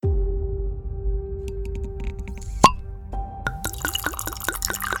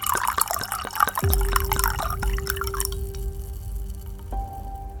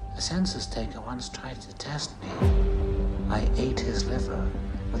census taker once tried to test me. I ate his liver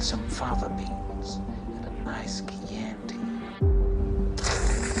with some fava beans and a nice Chianti.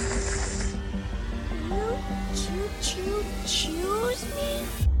 You choose me?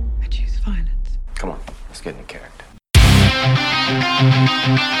 I choose violence. Come on, let's get into character.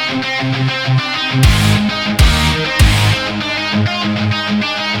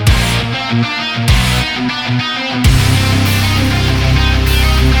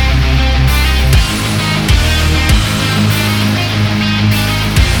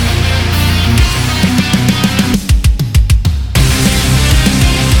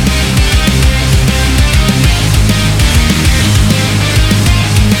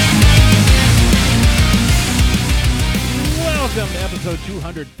 Welcome to episode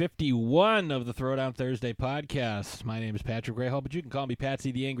 251 of the Throwdown Thursday podcast. My name is Patrick Grayhall, but you can call me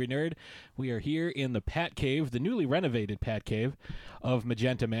Patsy the Angry Nerd. We are here in the Pat Cave, the newly renovated Pat Cave of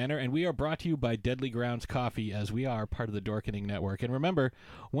Magenta Manor, and we are brought to you by Deadly Grounds Coffee, as we are part of the Dorkening Network. And remember,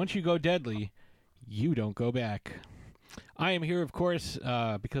 once you go deadly, you don't go back. I am here, of course,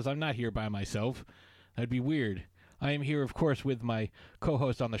 because I'm not here by myself. That'd be weird. I am here, of course, with my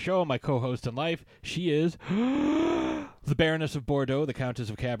co-host on the show, my co-host in life. She is the Baroness of Bordeaux, the Countess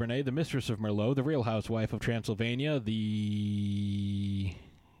of Cabernet, the Mistress of Merlot, the Real Housewife of Transylvania, the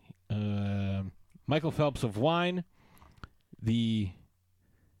Michael Phelps of Wine, I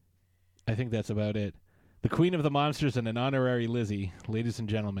think that's about it, the Queen of the Monsters, and an honorary Lizzie. Ladies and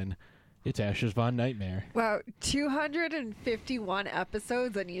gentlemen, it's Ashes Von Nightmare. Wow, 251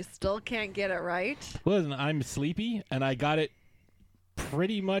 episodes and you still can't get it right? Listen, I'm sleepy, and I got it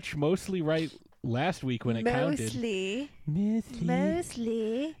pretty much mostly right last week when it counted. Mostly.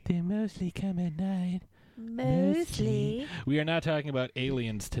 They mostly come at night. Mostly. We are not talking about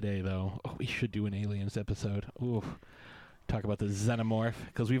aliens today, though. Oh, we should do an aliens episode. Ooh. Talk about the xenomorph,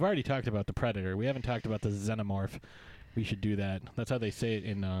 because we've already talked about the Predator. We haven't talked about the xenomorph. We should do that. That's how they say it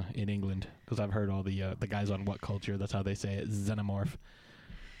in England, because I've heard all the guys on What Culture. That's how they say it, xenomorph.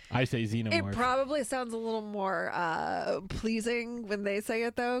 I say xenomorph. It probably sounds a little more pleasing when they say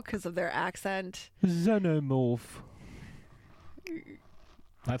it, though, because of their accent. Xenomorph.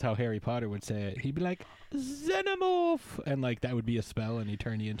 That's how Harry Potter would say it. He'd be like, xenomorph! And like that would be a spell, and he'd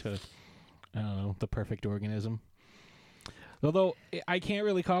turn you into, I don't know, the perfect organism. Although, I can't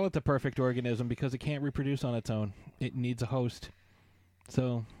really call it the perfect organism because it can't reproduce on its own. It needs a host.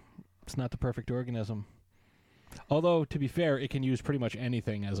 So, it's not the perfect organism. Although, to be fair, it can use pretty much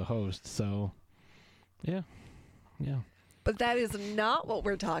anything as a host. So, yeah. But that is not what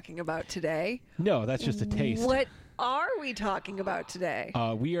we're talking about today. No, that's just a taste. What are we talking about today?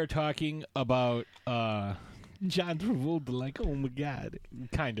 We are talking about John Travolta, like, oh my God.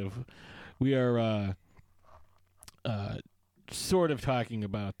 Kind of. We are sort of talking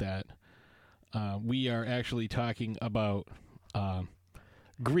about that. We are actually talking about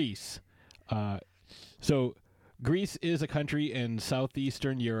Greece. So Greece is a country in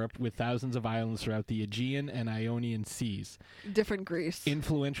southeastern Europe with thousands of islands throughout the Aegean and Ionian seas. Different Greece.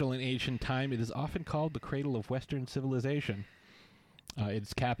 Influential in ancient time, it is often called the cradle of Western civilization.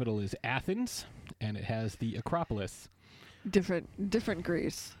 Its capital is Athens, and it has the Acropolis. Different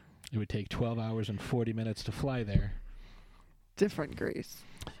Greece. It would take 12 hours and 40 minutes to fly there. Different Greece.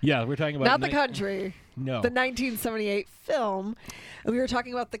 Yeah, we're talking about... Not the country. No. The 1978 film. And we were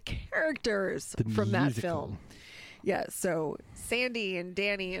talking about the characters from that musical film. Yeah, so Sandy and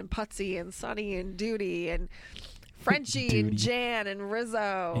Danny and Putsy and Sonny and Duty and Frenchie and Jan and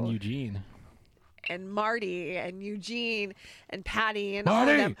Rizzo. And Eugene. And Marty and Eugene and Patty and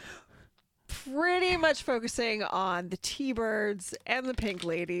Marty! all of them. Pretty much focusing on the T-Birds and the Pink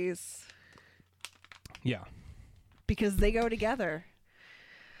Ladies. Yeah. Because they go together.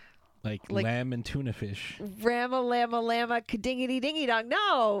 Like lamb and tuna fish. Rama, lama, ka-dingity dingy dong.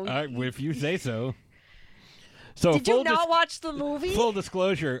 No. If you say so. So Did you not watch the movie? Full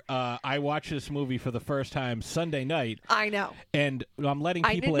disclosure, I watched this movie for the first time Sunday night. I know. And I'm letting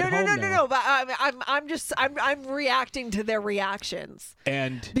people at home know. No. But I'm reacting to their reactions.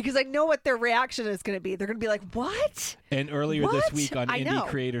 And because I know what their reaction is going to be. They're going to be like, "What?" And earlier this week on Indie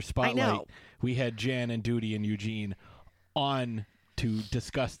Creator Spotlight, we had Jan and Duty and Eugene on to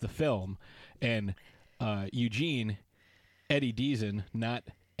discuss the film, and Eugene, Eddie Deason, not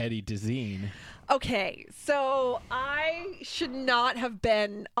Eddie Dezine. Okay, so I should not have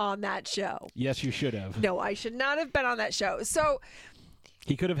been on that show. Yes, you should have. No, I should not have been on that show. So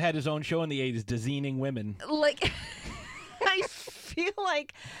he could have had his own show in the 80s, Dezining Women. Like, I feel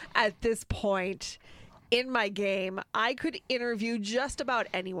like at this point in my game, I could interview just about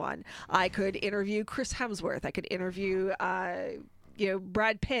anyone. I could interview Chris Hemsworth. I could interview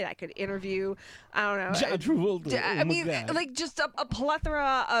Brad Pitt. I could interview, I don't know, John Travolta. I Oh my mean, God. like just a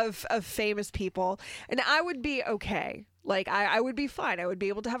plethora of famous people, and I would be okay. Like I would be fine. I would be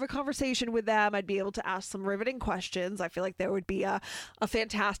able to have a conversation with them. I'd be able to ask some riveting questions. I feel like there would be a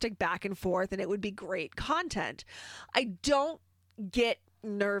fantastic back and forth, and it would be great content. I don't get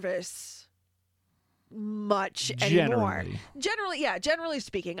nervous much anymore. Generally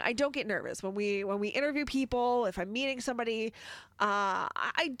speaking, I don't get nervous when we interview people. If I'm meeting somebody,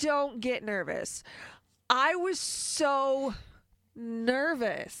 I don't get nervous. I was so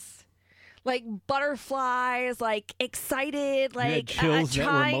nervous. Like butterflies, like excited, like You had chills that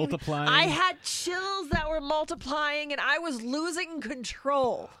were multiplying? I had chills that were multiplying, and I was losing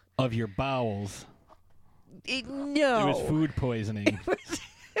control. Of your bowels. No. It was food poisoning.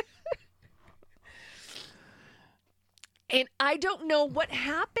 And I don't know what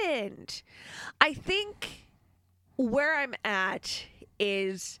happened. I think where I'm at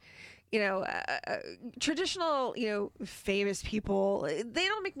is, traditional, famous people, they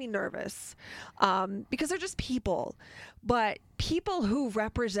don't make me nervous because they're just people. But people who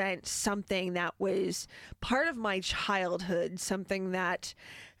represent something that was part of my childhood, something that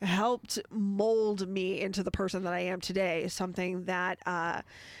helped mold me into the person that I am today, something that,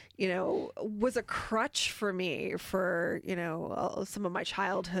 was a crutch for me for, some of my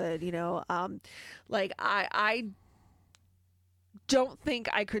childhood, like I don't think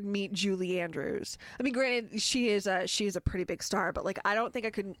I could meet Julie Andrews. I mean, granted, she is a pretty big star, but like I don't think I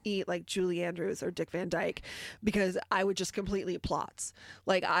could meet like Julie Andrews or Dick Van Dyke because I would just completely plotz.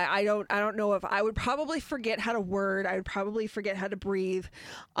 Like I don't know if I would probably forget how to word. I would probably forget how to breathe.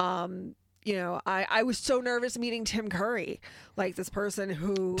 I was so nervous meeting Tim Curry, like this person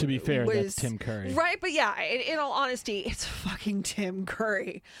who, To be fair, was, that's Tim Curry. right? But yeah, in all honesty, it's fucking Tim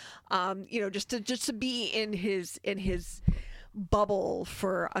Curry. Just to be in his bubble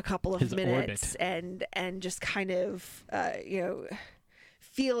for a couple of His minutes orbit. and just kind of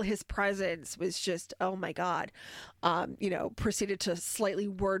feel his presence was just, oh my God. Proceeded to slightly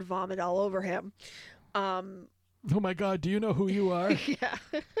word vomit all over him. Oh my God, do you know who you are? Yeah.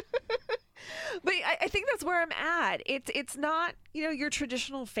 But I think that's where I'm at. It's not, your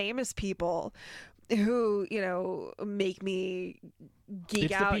traditional famous people who, make me geek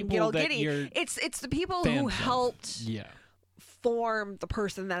It's the out and get people all that giddy. you're It's the people fans who of. helped Yeah. form the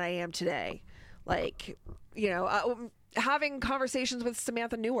person that I am today. Like, having conversations with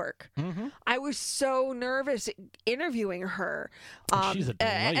Samantha Newark. Mm-hmm. I was so nervous interviewing her. She's a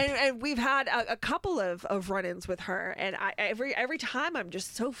delight. And we've had a couple of run-ins with her, and every time I'm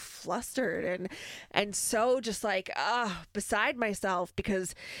just so flustered and so just like beside myself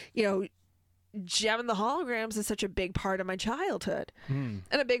because Gem and the Holograms is such a big part of my childhood and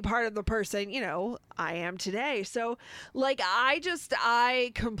a big part of the person, I am today. So like,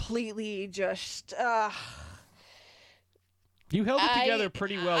 I completely just, You held it together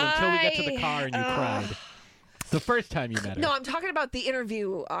pretty well until we got to the car and you cried. The first time you met her. No, I'm talking about the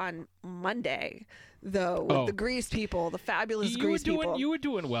interview on Monday, though, with the Grease people, the fabulous Grease people. You were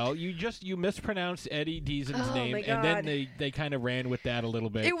doing well. You mispronounced Eddie Deasen's Oh, name, my and then God. they kind of ran with that a little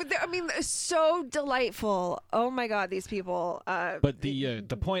bit. So delightful. Oh my God, these people. But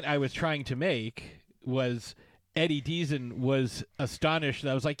the point I was trying to make was Eddie Deason was astonished.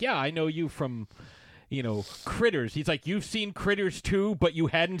 I was like, yeah, I know you from, Critters. He's like, you've seen Critters 2, but you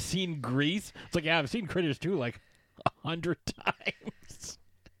hadn't seen Grease? It's like, yeah, I've seen Critters 2 like 100 times.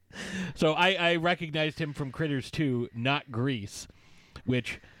 So I recognized him from Critters 2, not Grease,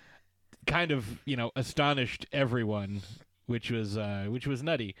 which kind of, astonished everyone, which was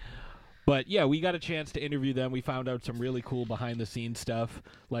nutty. But yeah, we got a chance to interview them. We found out some really cool behind the scenes stuff,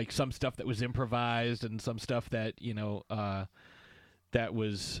 like some stuff that was improvised and some stuff that, that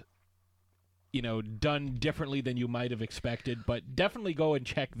was done differently than you might have expected, but definitely go and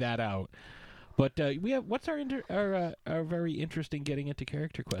check that out. But what's our very interesting getting into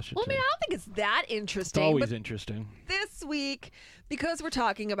character question? Well, I mean, today? I don't think it's that interesting. It's always but interesting. this week, because we're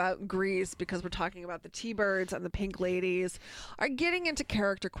talking about Grease, because we're talking about the T-Birds and the Pink Ladies, our getting into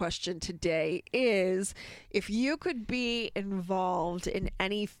character question today is, if you could be involved in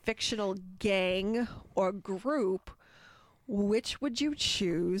any fictional gang or group, which would you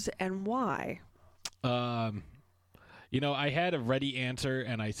choose and why? I had a ready answer,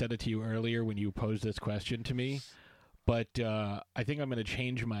 and I said it to you earlier when you posed this question to me. But I think I'm going to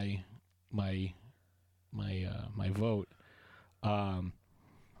change my vote. I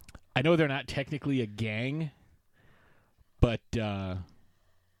know they're not technically a gang, but they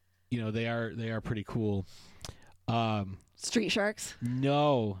are pretty cool. Street Sharks?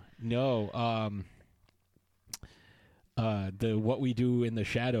 No. the What We Do in the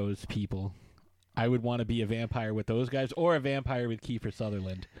Shadows people. I would want to be a vampire with those guys, or a vampire with Kiefer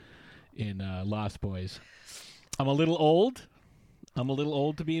Sutherland in Lost Boys. I'm a little old.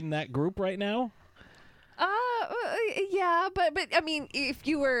 To be in that group right now. Yeah, but I mean, if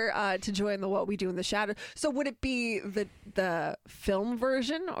you were to join the What We Do in the Shadows, so would it be the film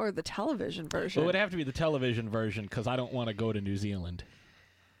version or the television version? It would have to be the television version because I don't want to go to New Zealand.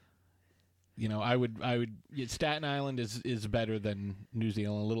 You know, I would. Staten Island is better than New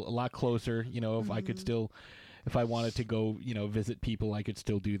Zealand. A lot closer. You know, if I could still, if I wanted to go, you know, visit people, I could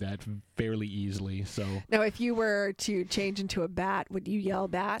still do that fairly easily. So now, if you were to change into a bat, would you yell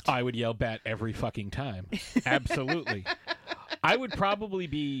bat? I would yell bat every fucking time. Absolutely. I would probably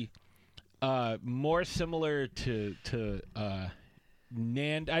be more similar to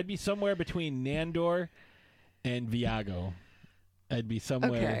I'd be somewhere between Nandor and Viago. I'd be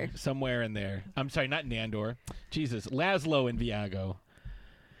somewhere in there. I'm sorry, not Nandor. Jesus, Laszlo and Viago.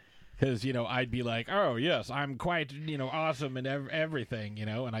 Because, you know, I'd be like, oh, yes, I'm quite, you know, awesome and everything, you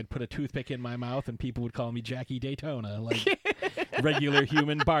know, and I'd put a toothpick in my mouth and people would call me Jackie Daytona, like regular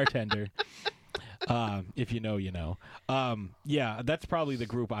human bartender. If you know, you know. Yeah, that's probably the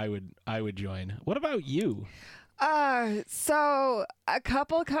group I would join. What about you? So a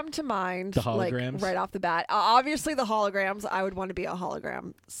couple come to mind. The holograms? Like, right off the bat. Obviously, the holograms. I would want to be a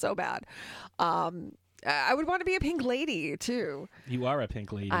hologram so bad. I would want to be a pink lady, too. You are a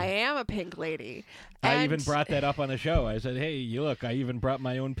pink lady. I am a pink lady. I even brought that up on the show. I said, hey, you look, I even brought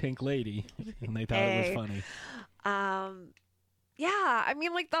my own pink lady. And they thought it was funny. Yeah, I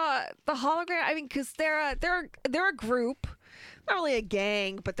mean, like the hologram, I mean, because they're a group. Not really a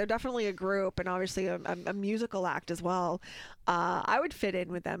gang, but they're definitely a group, and obviously a musical act as well. I would fit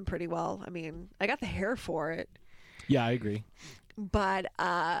in with them pretty well. I mean, I got the hair for it. Yeah, I agree. But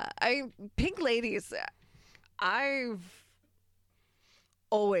pink ladies, I've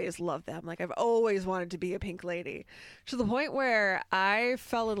always loved them. Like, I've always wanted to be a pink lady, to the point where I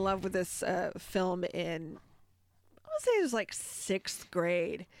fell in love with this film in, I would say it was like 6th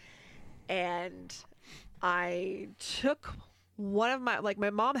grade, and I took one of my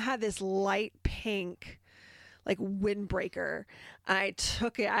mom had this light pink like windbreaker. I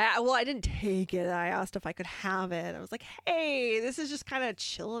took it. I didn't take it. I asked if I could have it. I was like, hey, this is just kind of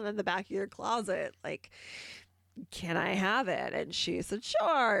chilling in the back of your closet. Like, can I have it? And she said,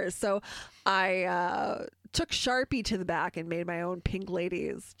 sure. So I took Sharpie to the back and made my own pink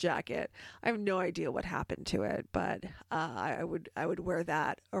ladies jacket. I have no idea what happened to it, but I would wear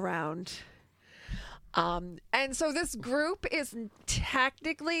that around. And so this group is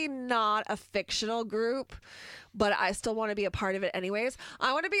technically not a fictional group, but I still want to be a part of it anyways.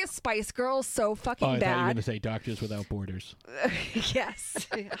 I want to be a Spice Girl so fucking bad. I thought you were going to say Doctors Without Borders. Yes.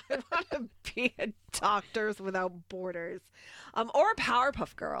 I want to be a Doctors Without Borders. Or a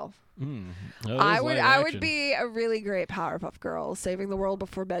Powerpuff Girl. I would be a really great Powerpuff Girl. Saving the world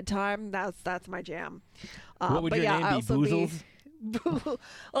before bedtime. That's my jam. What would your name be? Boozles?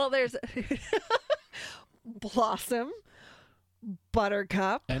 Well, there's Blossom,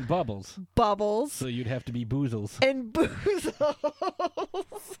 Buttercup, and Bubbles. Bubbles. So you'd have to be Boozles. And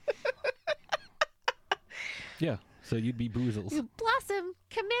Boozles. Yeah, so you'd be Boozles. Blossom,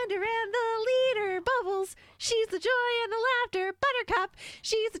 Commander and the leader. Bubbles, she's the joy and the laughter. Buttercup,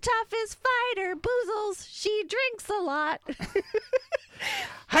 she's the toughest fighter. Boozles, she drinks a lot.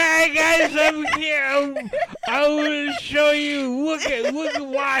 Hi guys, I'm here. I will show you. Look at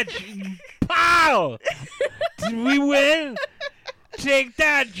watch. Pow! Did we win? Take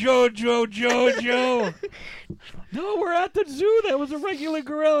that, Jojo. No, we're at the zoo. That was a regular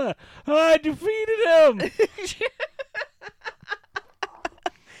gorilla. I defeated him.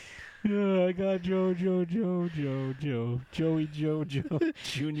 Yeah, I got Joey Jojo,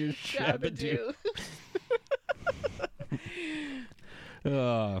 Junior Shabadoo.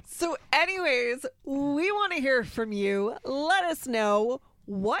 So anyways, we want to hear from you. Let us know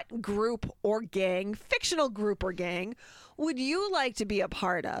what group or gang, fictional group or gang, would you like to be a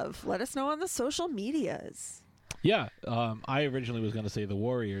part of? Let us know on the social medias. Yeah, I originally was going to say the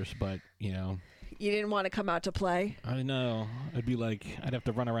Warriors, but, you know. You didn't want to come out to play? I know. I'd be like, I'd have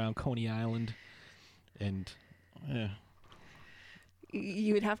to run around Coney Island and,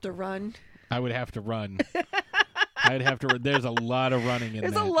 You would have to run? I would have to run. I'd have to. There's a lot of running in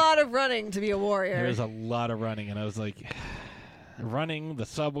There's that. a lot of running to be a warrior. There's a lot of running, and I was like, running the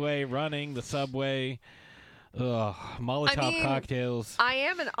subway. Ugh, Molotov cocktails. I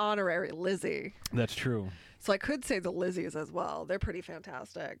am an honorary Lizzie. That's true. So I could say the Lizzies as well. They're pretty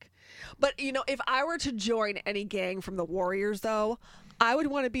fantastic. But, you know, if I were to join any gang from the Warriors, though, I would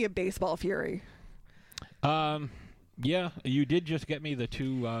want to be a baseball fury. Yeah, you did just get me the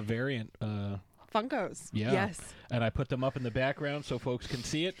two variant. Funkos. Yeah. Yes. And I put them up in the background so folks can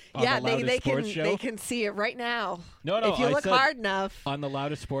see it on Yeah, the Loudest they Sports can Show. they can see it right now. No, if you I look said hard enough. on the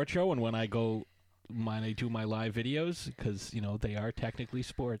Loudest Sports Show, and when I do my live videos, because they are technically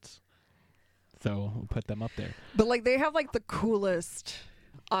sports, so we'll put them up there. But like they have like the coolest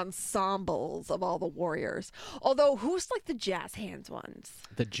ensembles of all the Warriors. Although who's like the jazz hands ones?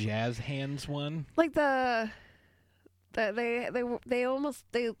 The jazz hands one. Like they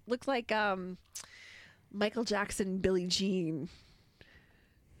look like Michael Jackson, Billie Jean.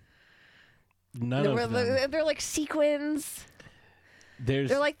 None of them. They're like sequins.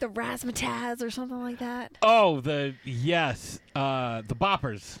 They're like the Razzmatazz or something like that. Oh, the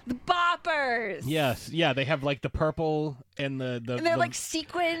Boppers. The Boppers. Yes, yeah, they have like the purple and the And they're like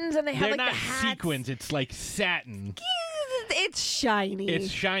sequins, and they have they're like not the hats. sequins. It's like satin. It's shiny. It's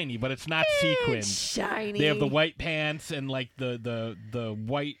shiny, but it's not It's sequins. shiny. They have the white pants and like the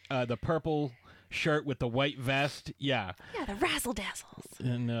white the purple shirt with the white vest. Yeah. Yeah, the Razzle Dazzles.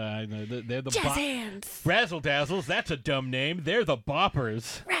 And they're the Jazz hands. Razzle Dazzles. That's a dumb name. They're the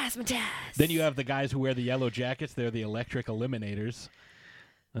Boppers. Razzmatazz. Then you have the guys who wear the yellow jackets. They're the Electric Eliminators.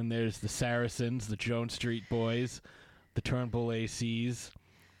 And there's the Saracens, the Jones Street Boys, the Turnbull ACs,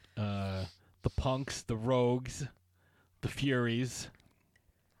 the Punks, the Rogues, the Furies,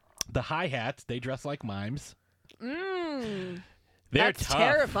 the Hi-Hats. They dress like mimes. They're That's tough.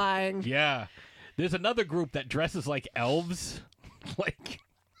 terrifying. Yeah. There's another group that dresses like elves. Like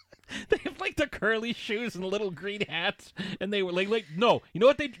they have like the curly shoes and little green hats, and they were like no, you know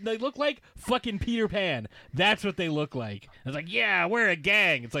what they look like? Fucking Peter Pan. That's what they look like. It's like, yeah, we're a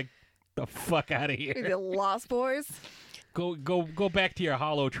gang. It's like, the fuck out of here. The Lost Boys. Go back to your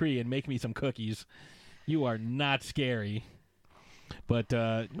hollow tree and make me some cookies. You are not scary. But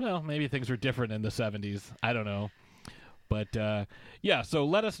well, maybe things were different in the 70s. I don't know. But yeah, so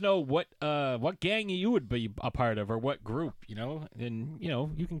let us know what gang you would be a part of, or what group, and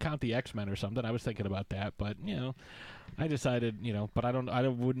you can count the X-Men or something. I was thinking about that, but I decided, but I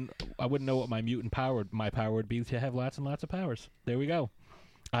wouldn't know what my mutant power, my power would be to have lots and lots of powers. There we go.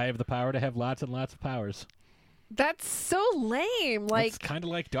 I have the power to have lots and lots of powers. That's so lame. Like, it's kind of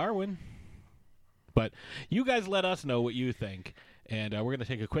like Darwin. But you guys let us know what you think, and we're gonna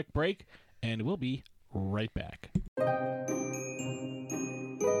take a quick break, and we'll be right back.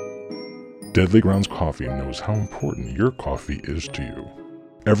 Deadly Grounds Coffee knows how important your coffee is to you.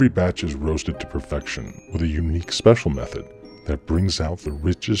 Every batch is roasted to perfection with a unique special method that brings out the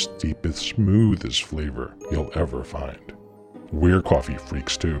richest, deepest, smoothest flavor you'll ever find. We're coffee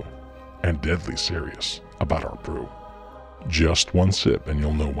freaks too, and deadly serious about our brew. Just one sip and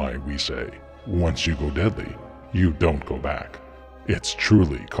you'll know why we say, once you go deadly, you don't go back. It's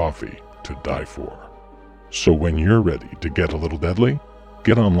truly coffee to die for. So when you're ready to get a little deadly,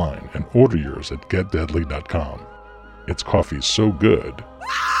 get online and order yours at getdeadly.com. It's coffee so good,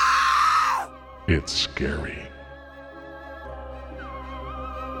 it's scary.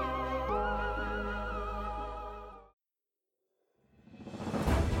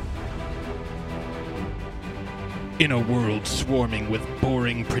 In a world swarming with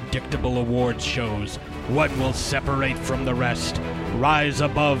boring, predictable awards shows, one will separate from the rest, rise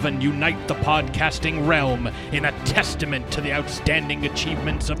above and unite the podcasting realm in a testament to the outstanding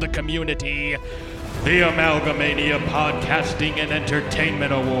achievements of the community. The Amalgamania Podcasting and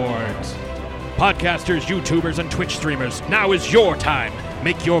Entertainment Awards. Podcasters, YouTubers, and Twitch streamers, now is your time.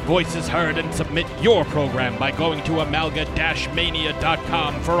 Make your voices heard and submit your program by going to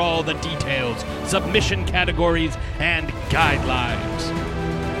amalga-mania.com for all the details, submission categories, and guidelines.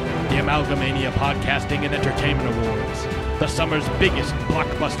 The Amalgamania Podcasting and Entertainment Awards, the summer's biggest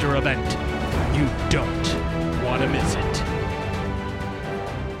blockbuster event. You don't want to miss it.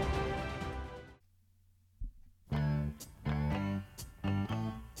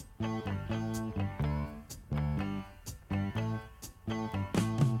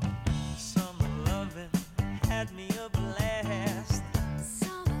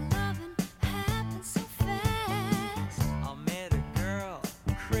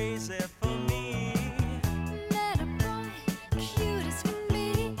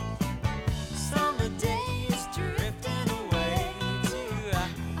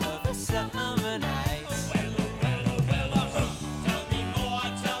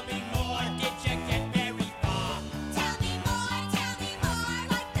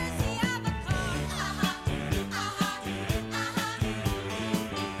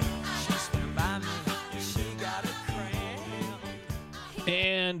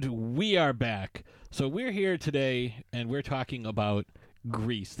 And we are back. So we're here today, and we're talking about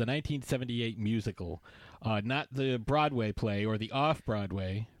Grease, the 1978 musical. Not the Broadway play or the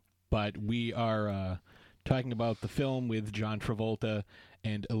off-Broadway, but we are talking about the film with John Travolta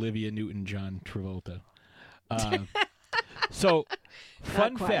and Olivia Newton-John Travolta. So,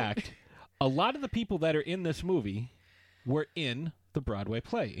 fun fact, a lot of the people that are in this movie were in the Broadway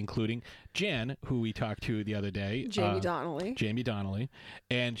play, including Jan, who we talked to the other day. Jamie Donnelly. Jamie Donnelly.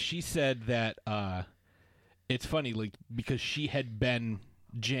 And she said that it's funny, like, because she had been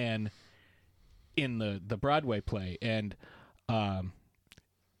Jan in the Broadway play. And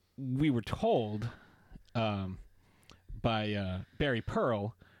we were told by Barry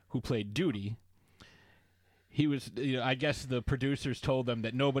Pearl, who played Duty, he was, I guess the producers told them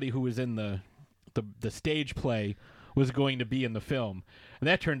that nobody who was in the stage play was going to be in the film. And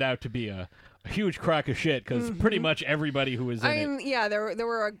that turned out to be a huge crock of shit, because pretty much everybody who was in it. Yeah, there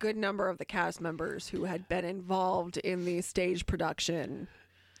were a good number of the cast members who had been involved in the stage production.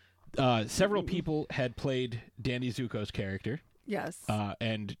 Several people had played Danny Zuko's character. Yes.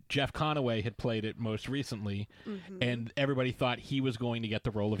 And Jeff Conaway had played it most recently, and everybody thought he was going to get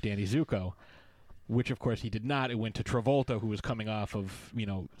the role of Danny Zuko, which, of course, he did not. It went to Travolta, who was coming off of,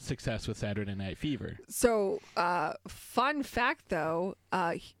 success with Saturday Night Fever. So, fun fact, though,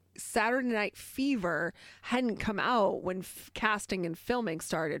 Saturday Night Fever hadn't come out when casting and filming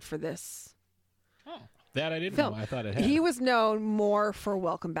started for this That I didn't film. know. I thought it had. He was known more for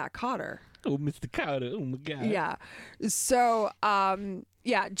Welcome Back, Kotter. Oh, Mr. Carter. Oh, my God. Yeah. So,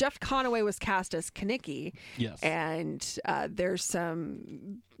 Jeff Conaway was cast as Kaneki. Yes. And there's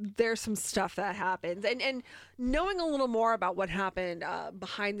some stuff that happens. And knowing a little more about what happened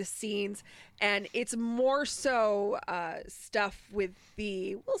behind the scenes, and it's more so stuff with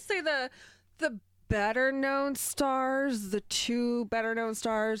we'll say the better known stars, the two better known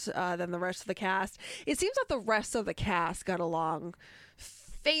stars than the rest of the cast. It seems that the rest of the cast got along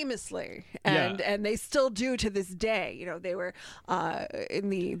famously, and they still do to this day. They were in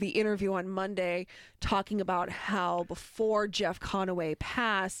the interview on Monday talking about how before Jeff Conaway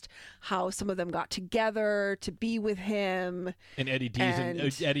passed, how some of them got together to be with him. And Eddie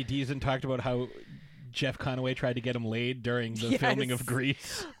Deason talked about how Jeff Conaway tried to get him laid during the filming of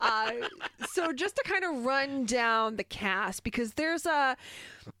Grease. So just to kind of run down the cast, because there's a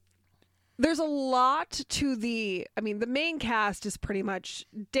lot to the main cast is pretty much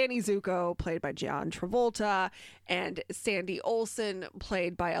Danny Zuko, played by John Travolta, and Sandy Olsen,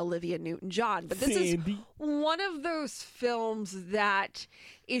 played by Olivia Newton-John. But this is one of those films that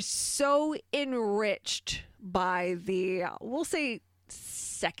is so enriched by the, we'll say,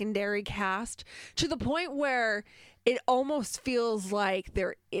 secondary cast, to the point where it almost feels like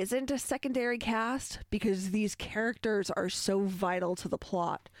there isn't a secondary cast, because these characters are so vital to the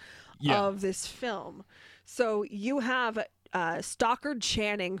plot of this film. So you have Stockard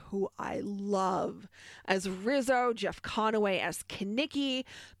Channing, who I love, as Rizzo, Jeff Conaway as Kaneki,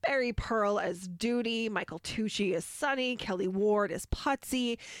 Barry Pearl as Duty, Michael Tucci as Sonny, Kelly Ward as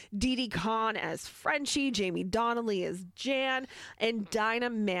Putsy, Didi Khan as Frenchie, Jamie Donnelly as Jan, and Dinah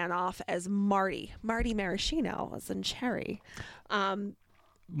Manoff as Marty Maraschino as in Cherry.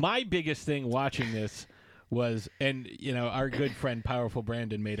 My biggest thing watching this was, and our good friend Powerful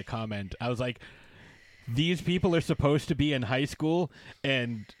Brandon made a comment. I was like, these people are supposed to be in high school,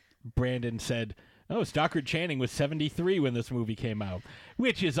 and Brandon said, oh, Stockard Channing was 73 when this movie came out,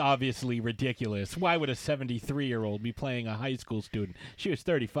 which is obviously ridiculous. Why would a 73-year-old be playing a high school student? She was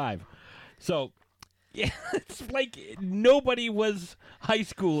 35. So, yeah, it's like nobody was high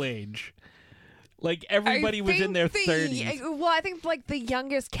school age. Like, everybody was in their 30s. Well, I think, like, the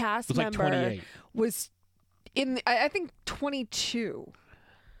youngest cast member 28. was I think 22.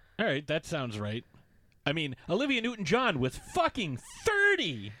 All right, that sounds right. I mean, Olivia Newton-John was fucking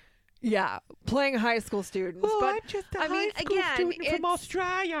 30. Yeah, playing high school students. Oh, but I'm just a high school student from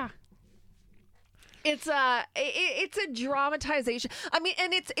Australia. It's a dramatization. I mean,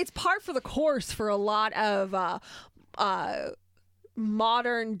 and it's par for the course for a lot of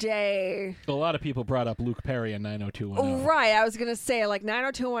modern day. A lot of people brought up Luke Perry in 90210. Right, I was gonna say, like,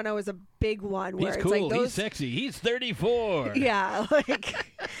 90210 is a big one. Where He's it's cool. like those... He's sexy. He's 34. Yeah, like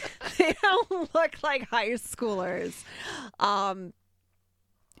they don't look like high schoolers.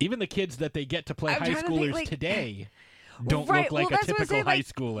 Even the kids that they get to play high schoolers today don't right, look like a typical high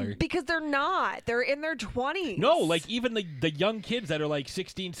schooler. Because they're not. They're in their 20s. No, like even the young kids that are like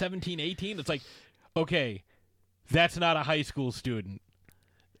 16, 17, 18, it's like, okay, that's not a high school student.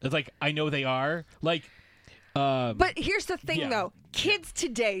 It's like, I know they are. Like, but here's the thing, though. Kids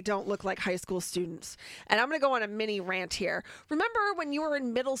today don't look like high school students. And I'm going to go on a mini rant here. Remember when you were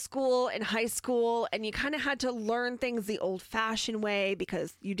in middle school and high school and you kind of had to learn things the old-fashioned way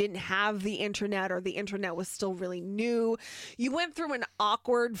because you didn't have the internet or the internet was still really new? You went through an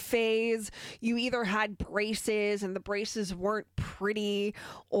awkward phase. You either had braces and the braces weren't pretty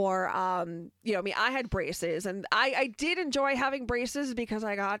or, I had braces and I did enjoy having braces because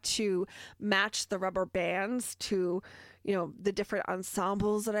I got to match the rubber bands to the different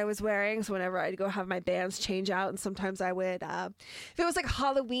ensembles that I was wearing. So whenever I'd go have my bands change out, and sometimes I would, if it was like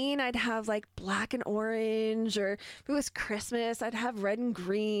Halloween, I'd have like black and orange, or if it was Christmas, I'd have red and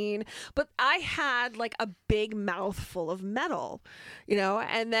green. But I had like a big mouthful of metal,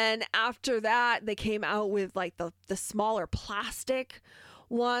 and then after that, they came out with like the smaller plastic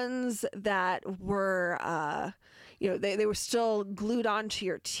ones that were, they were still glued onto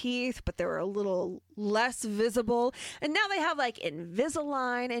your teeth, but they were a little less visible. And now they have like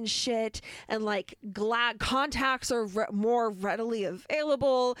Invisalign and shit, and like contacts are more readily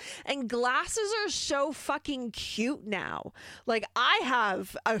available, and glasses are so fucking cute now. Like, I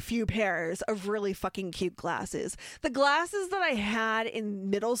have a few pairs of really fucking cute glasses. The glasses that I had in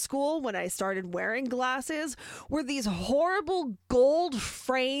middle school when I started wearing glasses were these horrible gold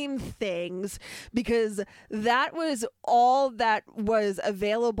frame things, because that was all that was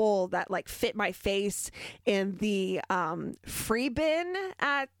available that like fit my face in the free bin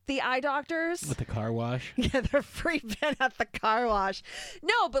at the eye doctors. With the car wash? Yeah, the free bin at the car wash.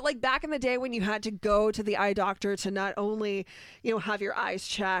 No, but like back in the day when you had to go to the eye doctor to not only, have your eyes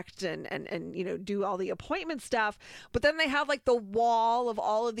checked and do all the appointment stuff, but then they have like the wall of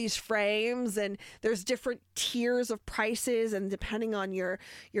all of these frames, and there's different tiers of prices, and depending on your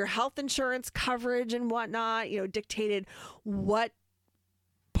health insurance coverage and whatnot, dictated what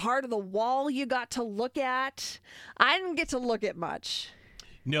part of the wall you got to look at. I didn't get to look at much.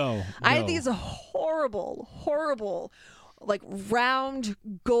 No. I had these horrible, like round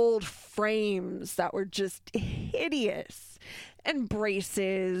gold frames that were just hideous, and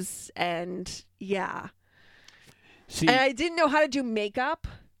braces, and yeah. See, and I didn't know how to do makeup.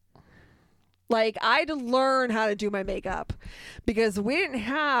 Like, I had to learn how to do my makeup because we didn't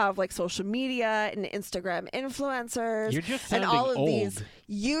have like social media and Instagram influencers you're just and sounding all of old. these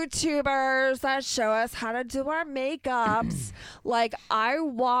YouTubers that show us how to do our makeups. Like, I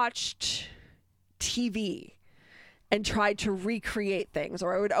watched TV and tried to recreate things,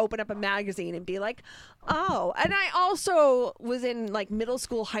 or I would open up a magazine and be like, oh. And I also was in like middle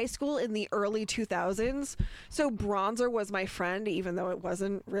school, high school in the early 2000s. So bronzer was my friend, even though it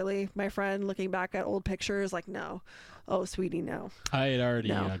wasn't really my friend. Looking back at old pictures, like, no. Oh, sweetie, no. I had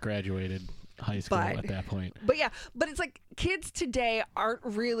already graduated high school at that point. But yeah, but it's like kids today aren't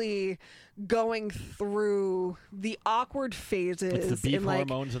really going through the awkward phases. It's the beef in like,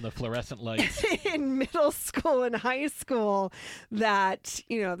 hormones and the fluorescent lights. in middle school and high school that,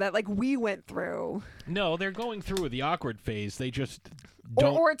 that like we went through. No, they're going through the awkward phase. They just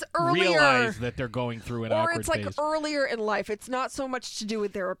don't or it's earlier, realize that they're going through an awkward phase. Or it's like earlier in life. It's not so much to do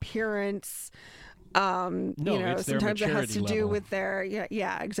with their appearance. No, it's their sometimes it has maturity to do level. with their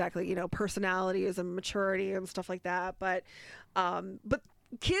exactly, personalities and maturity and stuff like that. But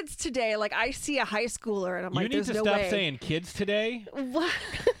kids today, like, I see a high schooler and I'm like, there's no way. You need to stop saying kids today. What?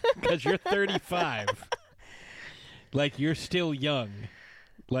 Because you're 35. Like, you're still young.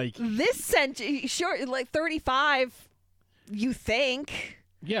 Like, this century, sure, like 35, you think.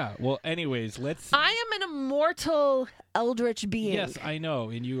 Yeah, well, anyways, I am an immortal eldritch being. Yes, I know,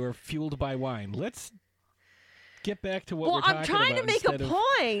 and you are fueled by wine. Let's get back to what we're talking about. Well, I'm trying to make a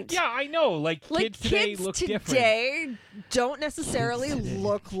point. Yeah, I know. Like kids today look different. Today don't necessarily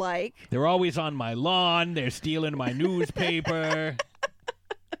look like. They're always on my lawn. They're stealing my newspaper.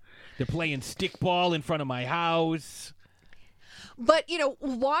 They're playing stickball in front of my house. But,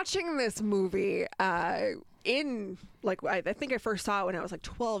 watching this movie, in like I think I first saw it when I was like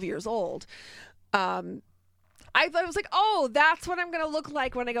 12 years old. I was like, oh, that's what I'm gonna look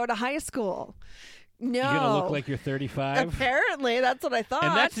like when I go to high school. No, you're gonna look like you're 35. Apparently, that's what I thought.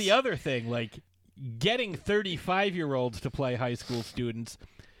 And that's the other thing, like getting 35-year-olds to play high school students,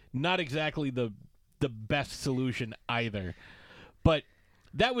 not exactly the best solution either. But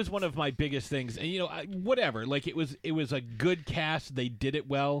that was one of my biggest things, and whatever. Like it was a good cast. They did it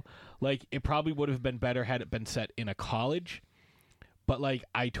well. Like it probably would have been better had it been set in a college. But like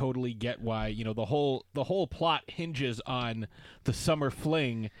I totally get why the whole plot hinges on the summer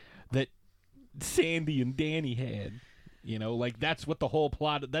fling that Sandy and Danny had. Like that's what the whole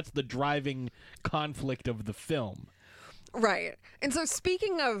plot. That's the driving conflict of the film. Right. And so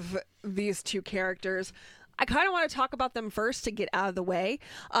speaking of these two characters, I kind of want to talk about them first to get out of the way,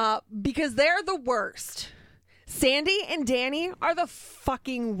 because they're the worst. Sandy and Danny are the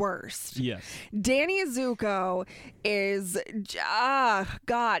fucking worst. Yes. Danny Zuko is,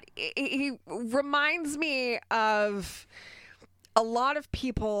 God, he reminds me of a lot of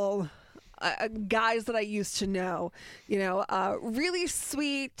people, guys that I used to know, really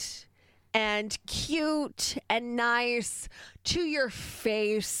sweet and cute and nice to your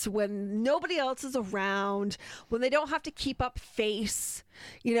face when nobody else is around, when they don't have to keep up face,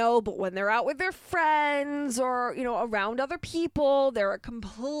 but when they're out with their friends or, around other people, they're a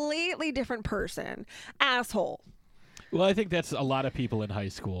completely different person. Asshole. Well, I think that's a lot of people in high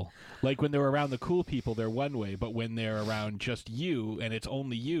school. Like when they're around the cool people, they're one way, but when they're around just you and it's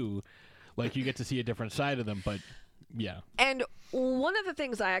only you, like you get to see a different side of them, but yeah. And one of the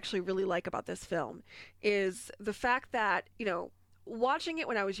things I actually really like about this film is the fact that, watching it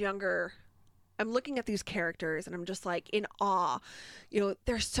when I was younger, I'm looking at these characters and I'm just like in awe.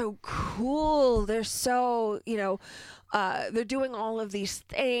 They're so cool. They're so, they're doing all of these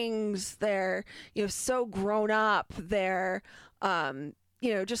things. They're, so grown up. They're,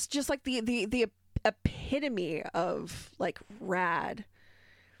 just like the epitome of like rad.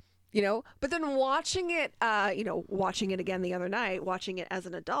 But then watching it again the other night, watching it as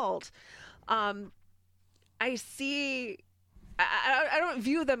an adult, I see, I don't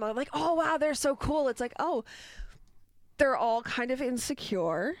view them like, oh, wow, they're so cool. It's like, oh, they're all kind of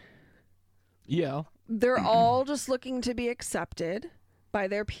insecure. Yeah. They're all just looking to be accepted by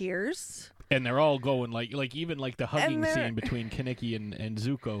their peers. And they're all going like even like the hugging scene between Kaneki and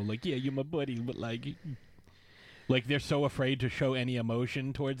Zuko, like, yeah, you're my buddy, but like they're so afraid to show any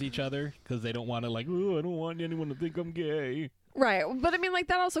emotion towards each other because they don't want to I don't want anyone to think I'm gay. Right. But I mean,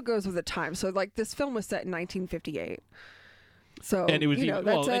 that also goes with the time. So this film was set in 1958. So, and it was even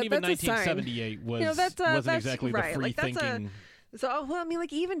 1978 wasn't exactly the free thinking.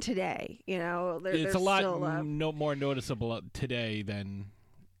 Even today, it's a lot more noticeable today than,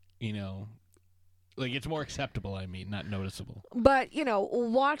 it's more acceptable. I mean, not noticeable. But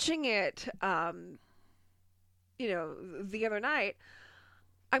watching it, the other night,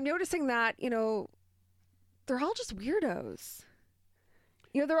 I'm noticing that, they're all just weirdos.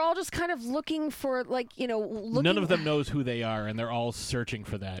 They're all just kind of looking for, None of them knows who they are, and they're all searching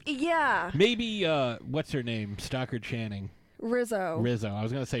for that. Yeah. Maybe, what's her name? Stockard Channing. Rizzo. I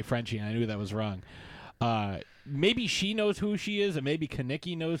was going to say Frenchie, and I knew that was wrong. Maybe she knows who she is, and maybe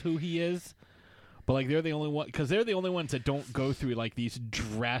Kaneki knows who he is. But, they're the only one, because they're the only ones that don't go through, these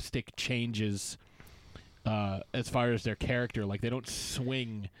drastic changes as far as their character. They don't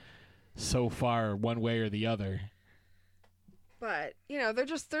swing so far one way or the other. But they're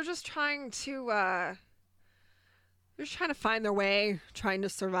just trying to find their way, trying to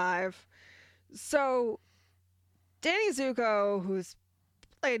survive. So Danny Zuko, who's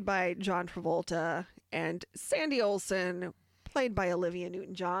played by John Travolta, and Sandy Olsen, played by Olivia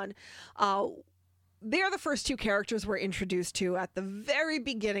Newton-John, they are the first two characters we're introduced to at the very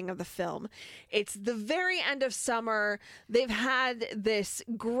beginning of the film. It's the very end of summer. They've had this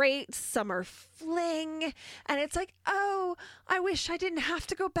great summer fling, and it's like, oh, I wish I didn't have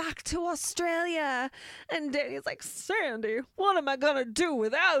to go back to Australia. And Danny's like, Sandy, what am I gonna do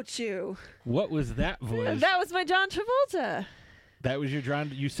without you? What was that voice? That was my John Travolta. That was your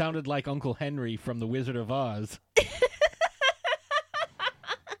John. You sounded like Uncle Henry from The Wizard of Oz.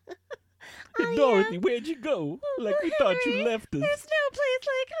 Hey, Dorothy, where'd you go? Uncle we thought you Henry, left us. There's no place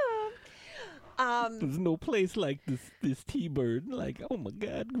like home. There's no place like this T-bird. Oh my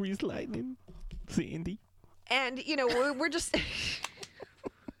God, Grease Lightning, Sandy. And we're just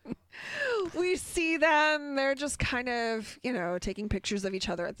we see them. They're just kind of taking pictures of each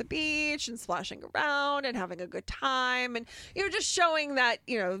other at the beach and splashing around and having a good time, and just showing that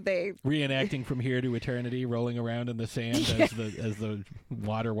they reenacting From Here to Eternity, rolling around in the sand as the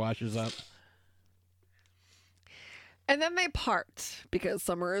water washes up. And then they part because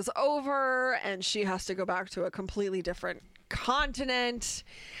summer is over and she has to go back to a completely different continent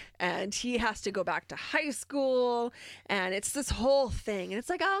and he has to go back to high school, and it's this whole thing, and it's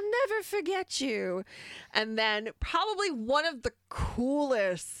like, I'll never forget you. And then probably one of the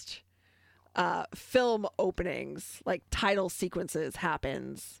coolest film openings, title sequences,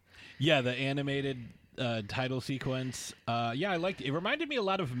 happens. Yeah, the animated title sequence. I liked it. It reminded me a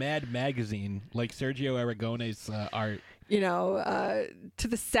lot of Mad Magazine, like Sergio Aragone's art. To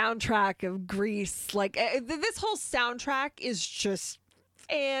the soundtrack of Grease. This whole soundtrack is just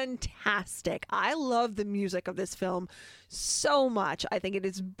fantastic. I love the music of this film so much. I think it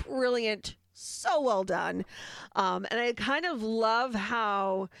is brilliant so well done. And I kind of love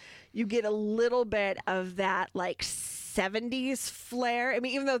how you get a little bit of that like 70s flair. I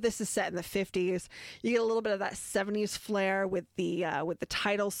mean, even though this is set in the 50s, you get a little bit of that 70s flair with the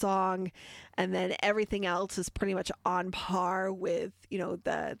title song, and then everything else is pretty much on par with, you know,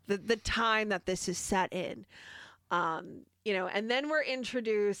 the time that this is set in. You know, and then we're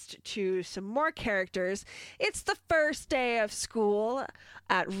introduced to some more characters. It's the first day of school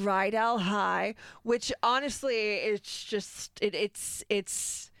at Rydell High, which honestly, it's just it's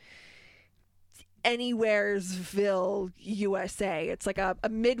Anywheresville, USA. It's like a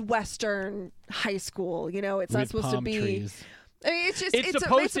Midwestern high school. You know, it's not With supposed to palm be. trees. I mean, it's just It's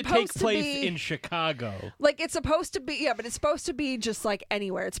supposed to take place be, in Chicago. like it's supposed to be, yeah, but it's supposed to be just like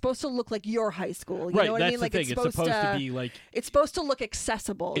anywhere. It's supposed to look like your high school. You Right, know what that's I mean? the Like thing. It's supposed to be like it's supposed to look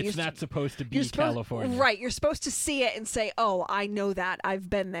accessible. it's not supposed to be you're supposed- California. Right. You're supposed to see it and say, "Oh, I know that. I've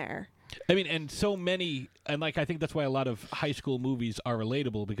been there." I mean, and so many, and like I think that's why a lot of high school movies are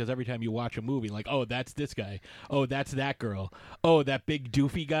relatable, because every time you watch a movie, like, oh, that's this guy, oh, that's that girl, oh, that big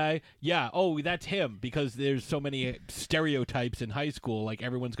doofy guy, yeah, oh, that's him, because there's so many stereotypes in high school, like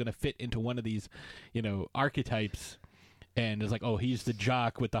everyone's gonna fit into one of these, you know, archetypes. And it's like, oh, he's the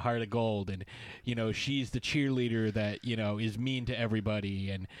jock with the heart of gold, and, you know, she's the cheerleader that, you know, is mean to everybody,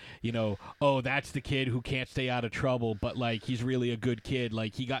 and, you know, oh, that's the kid who can't stay out of trouble, but, like, he's really a good kid.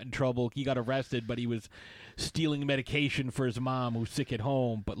 Like, he got in trouble, he got arrested, but he was stealing medication for his mom who's sick at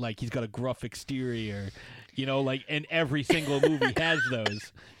home, but, like, he's got a gruff exterior, you know, like, and every single movie has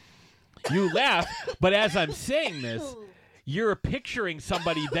those. You laugh, but as I'm saying this, you're picturing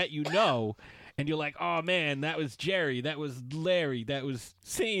somebody that you know, and you're like, oh, man, that was Jerry, that was Larry, that was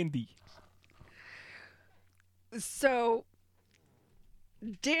Sandy. So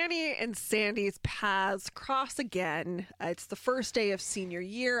Danny and Sandy's paths cross again. It's the first day of senior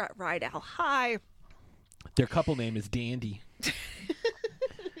year at Rydell High. Their couple name is Dandy.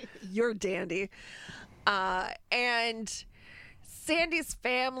 You're Dandy. And Sandy's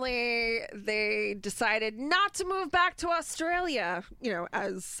family, they decided not to move back to Australia, you know,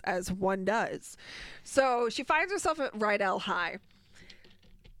 as one does. So she finds herself at Rydell High.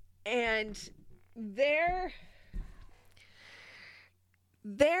 And their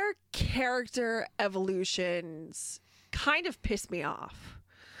character evolutions kind of piss me off,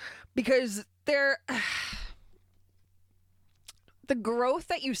 because they're the growth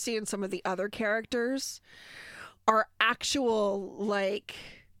that you see in some of the other characters are actual, like,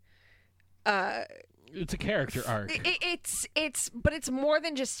 It's a character arc. but it's more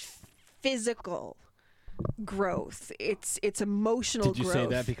than just physical growth. It's emotional Did you growth. say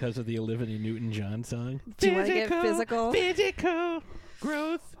that because of the Olivia Newton-John song? Do you want to get physical? Physical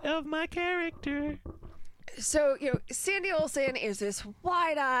growth of my character. So, you know, Sandy Olsen is this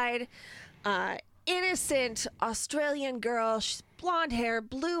wide-eyed, innocent Australian girl. She's blonde hair,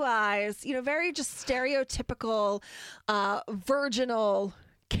 blue eyes, you know, very just stereotypical, virginal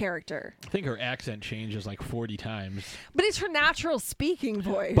character. I think her accent changes like 40 times. But it's her natural speaking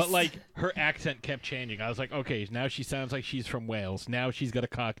voice. But, like, her accent kept changing. I was like, okay, now she sounds like she's from Wales. Now she's got a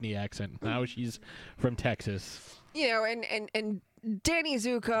Cockney accent. Now she's from Texas. You know, and Danny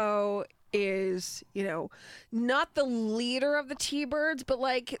Zuko is, you know, not the leader of the T-Birds, but,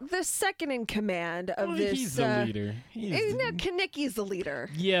 like, the second in command of this. He's the leader. Kanicki's the leader.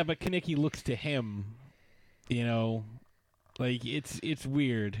 Yeah, but Kanicki looks to him, you know, like, it's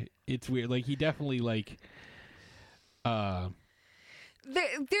weird. It's weird. Like, he definitely, like, it's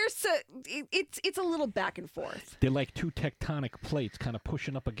a little back and forth. they're like two tectonic plates kind of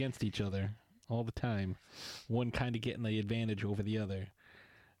pushing up against each other all the time. One kind of getting the advantage over the other.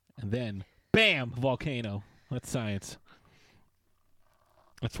 And then, bam, volcano. That's science.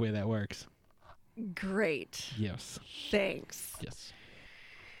 That's the way that works. Great. Yes. Thanks. Yes.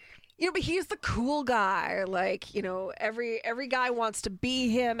 You know, but he's the cool guy. Like, you know, every guy wants to be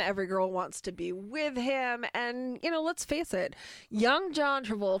him. Every girl wants to be with him. And, you know, let's face it, young John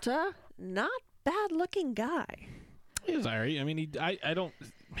Travolta, not bad looking guy. He's all right. I mean, I don't...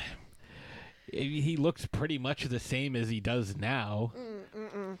 He looks pretty much the same as he does now.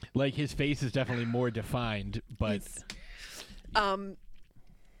 Like, his face is definitely more defined, but...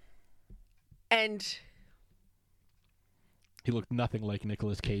 And he looked nothing like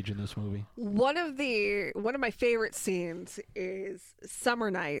Nicolas Cage in this movie. one of my favorite scenes is Summer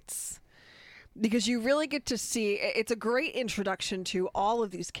Nights, because you really get to see, it's a great introduction to all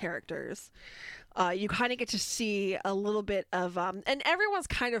of these characters. You kind of get to see a little bit of, and everyone's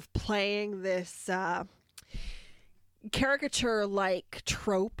kind of playing this caricature-like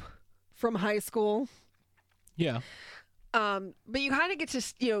trope from high school. Yeah. But you kind of get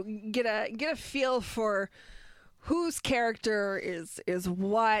to get a feel for whose character is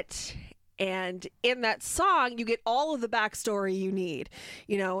what. And in that song, you get all of the backstory you need.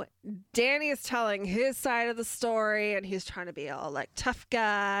 Danny is telling his side of the story, and he's trying to be all like tough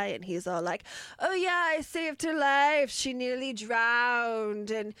guy, and he's all like, "Oh yeah, I saved her life. She nearly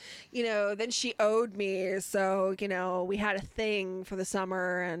drowned, and then she owed me. So we had a thing for the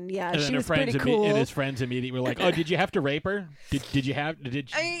summer, and yeah, and she was pretty cool." And his friends immediately were like, "Oh, did you have to rape her? Did you have?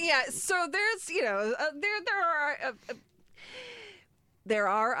 Yeah. So there's there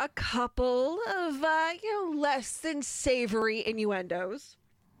are a couple of less than savory innuendos.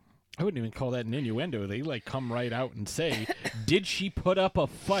 I wouldn't even call that an innuendo. They come right out and say, "Did she put up a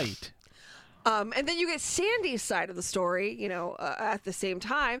fight?" And then you get Sandy's side of the story, at the same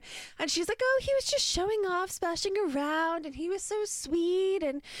time. And she's like, "Oh, he was just showing off, splashing around, and he was so sweet.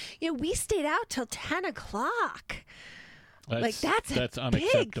 And, we stayed out till 10 o'clock. That's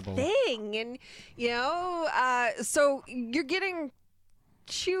unacceptable. Big thing." And, so you're getting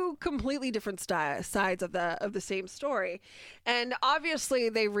two completely different sides of the same story, and obviously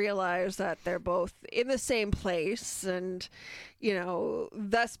they realize that they're both in the same place, and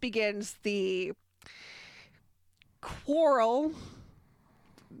thus begins the quarrel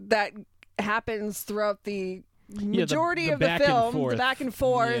that happens throughout the majority of the film, the back and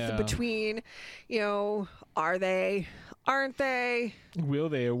forth between are they, aren't they, will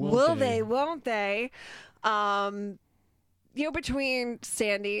they or won't they, between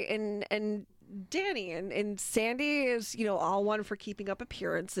Sandy and Danny, and Sandy is all one for keeping up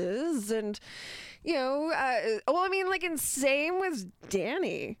appearances, and and same with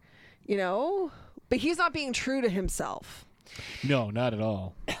Danny, but he's not being true to himself. No, not at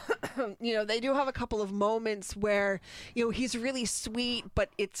all. They do have a couple of moments where he's really sweet, but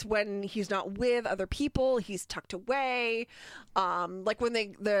it's when he's not with other people, he's tucked away, like when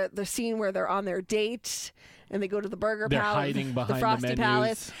the scene where they're on their date and they go to the burger They're palace, hiding behind the Frosty the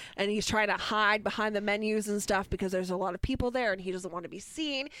Palace, and he's trying to hide behind the menus and stuff because there's a lot of people there, and he doesn't want to be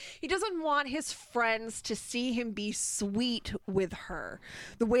seen. He doesn't want his friends to see him be sweet with her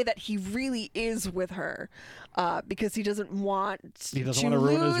the way that he really is with her, because he doesn't want to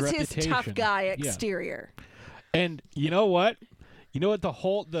lose his tough guy exterior. And you know what? The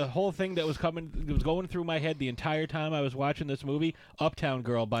whole thing that was going through my head the entire time I was watching this movie, Uptown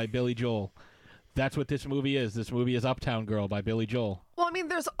Girl by Billy Joel. That's what this movie is. This movie is Uptown Girl by Billy Joel. Well,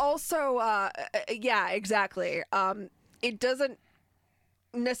 there's also, exactly. It doesn't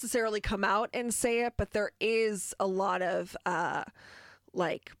necessarily come out and say it, but there is a lot of,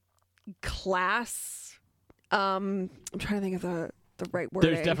 class. I'm trying to think of the right word.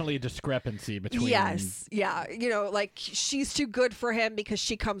 There's definitely a discrepancy between. Yes, yeah. She's too good for him because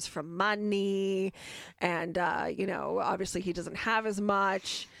she comes from money, and obviously he doesn't have as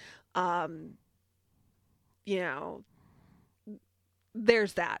much.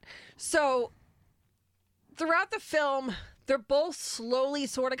 There's that. So throughout the film, they're both slowly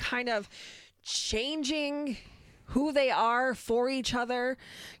sort of kind of changing who they are for each other.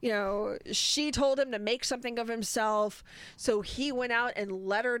 She told him to make something of himself, so he went out and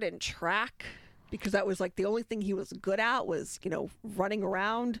lettered in track because that was the only thing he was good at was, running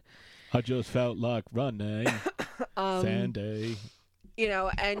around. I just felt like running. Sandy.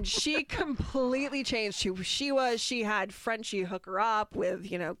 And she completely changed who she was. She had Frenchie hook her up with,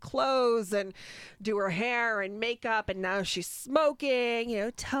 clothes and do her hair and makeup, and now she's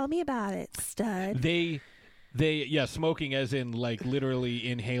smoking. Tell me about it, stud. Smoking as in literally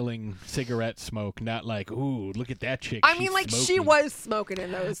inhaling cigarette smoke, not ooh, look at that chick. She was smoking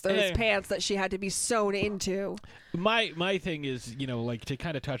in those pants that she had to be sewn into. My thing is, to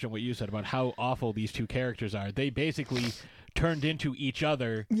kind of touch on what you said about how awful these two characters are. They basically turned into each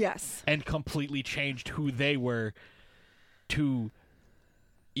other. Yes. And completely changed who they were to,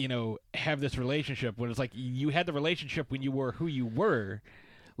 have this relationship when it's you had the relationship when you were who you were.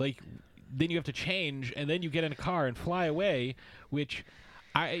 Then you have to change, and then you get in a car and fly away, which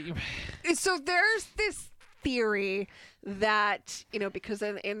So there's this theory that, because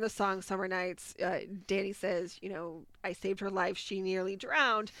in the song Summer Nights, Danny says, I saved her life, she nearly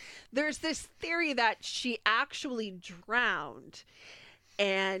drowned. There's this theory that she actually drowned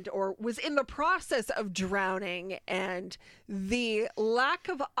or was in the process of drowning, and the lack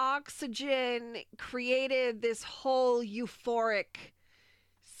of oxygen created this whole euphoric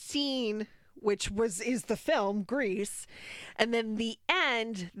scene, which is the film Grease, and then the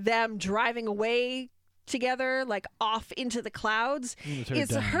end, them driving away together, off into the clouds, is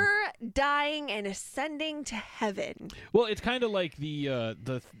her dying and ascending to heaven. Well, it's kind of like the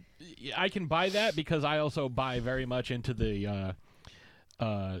I can buy that because I also buy very much into the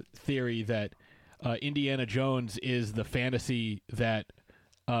theory that Indiana Jones is the fantasy that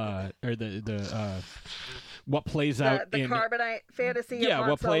or the what plays out the in Carbonite fantasy.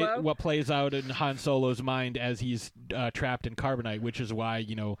 Of Han what plays out in Han Solo's mind as he's trapped in Carbonite, which is why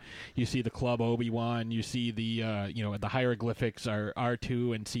you see the Club Obi-Wan, you see the the hieroglyphics are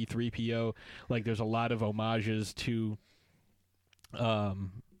R2 and C-3PO. Like there's a lot of homages to the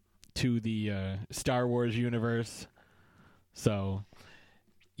Star Wars universe. So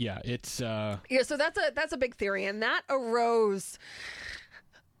yeah, it's so that's a big theory, and that arose.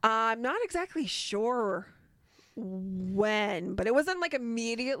 I'm not exactly sure when, but it wasn't like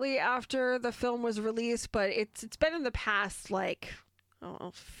immediately after the film was released, but it's been in the past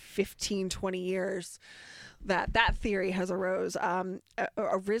 15, 20 years that theory has arisen. That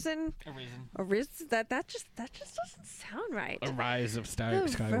just doesn't sound right. a rise of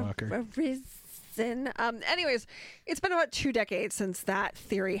Skywalker. Anyways, it's been about 2 decades since that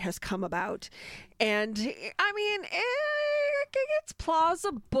theory has come about, and I mean, it's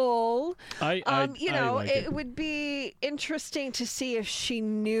plausible. I like it would be interesting to see if she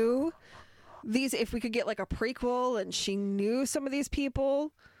knew these. If we could get like a prequel, and she knew some of these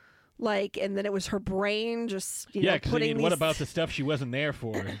people. And then it was her brain just putting what about the stuff she wasn't there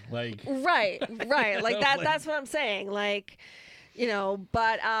for? Like right, like that. That's what I'm saying. But so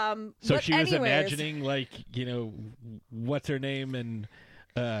but she was anyways, imagining what's her name and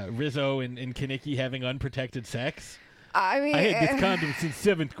Rizzo and Kaneki having unprotected sex. I mean, I had this condom since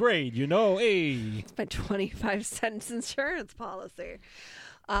 7th grade. Hey, it's my 25-cent insurance policy.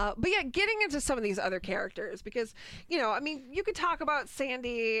 But yeah, getting into some of these other characters, because, I mean, you could talk about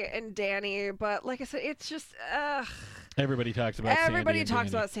Sandy and Danny, but like I said, it's just, everybody talks about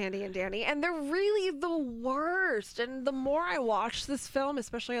Sandy and Danny, and they're really the worst. And the more I watch this film,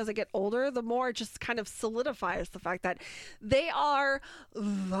 especially as I get older, the more it just kind of solidifies the fact that they are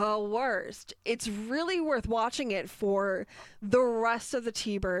the worst. It's really worth watching it for the rest of the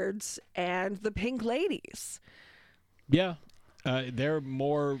T-Birds and the Pink Ladies. Yeah. They're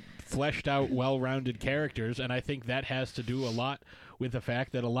more fleshed out, well-rounded characters, and I think that has to do a lot with the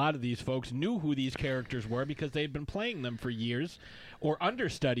fact that a lot of these folks knew who these characters were because they'd been playing them for years or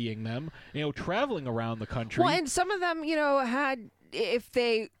understudying them, traveling around the country. Well, and some of them, had, if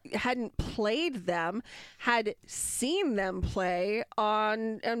they hadn't played them, had seen them play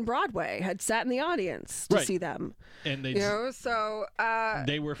on Broadway, had sat in the audience to see them. And they,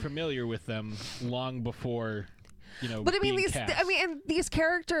 they were familiar with them long before. But I mean, cast. these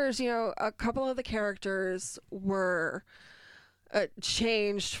characters, a couple of the characters were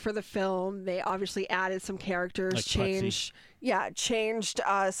changed for the film. They obviously added some characters, changed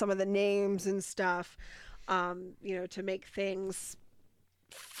some of the names and stuff, to make things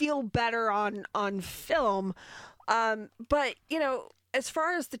feel better on film. But as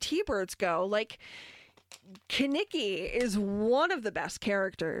far as the T-Birds go, Kaneki is one of the best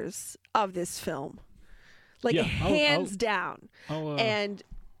characters of this film. Hands down. And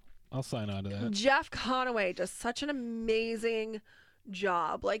I'll sign on to that. Jeff Conaway does such an amazing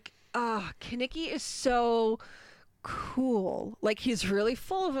job. Kaneki is so cool. He's really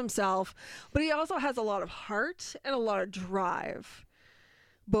full of himself, but he also has a lot of heart and a lot of drive,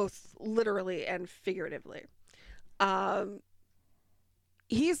 both literally and figuratively.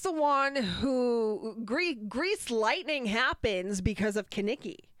 He's the one who Grease Lightning happens because of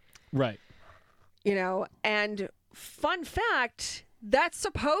Kaneki. Right. And fun fact, that's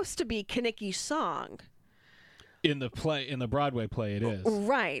supposed to be Kaneki's song. In the Broadway play, it is.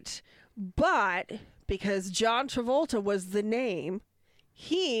 Right. But because John Travolta was the name,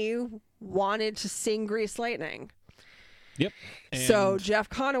 he wanted to sing Grease Lightning. Yep. So Jeff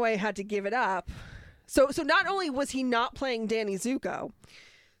Conaway had to give it up. So not only was he not playing Danny Zuko,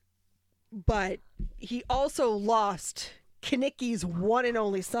 but he also lost Kaneki's one and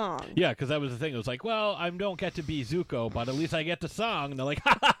only song. Yeah, because that was the thing. It was well, I don't get to be Zuko, but at least I get the song. And they're like,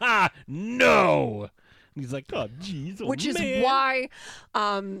 ha ha ha, no. And he's like, oh, jeez, Which is why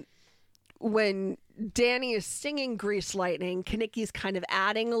when Danny is singing Grease Lightning, Kaneki's kind of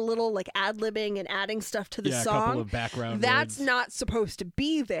adding a little, ad-libbing and adding stuff to the song. A couple of background That's words. not supposed to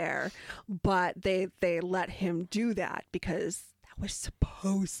be there, but they let him do that because was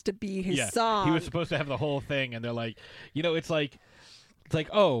supposed to be his song. He was supposed to have the whole thing, and they're like, it's like,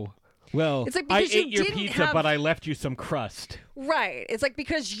 oh, well, I ate your pizza, but I left you some crust. Right. It's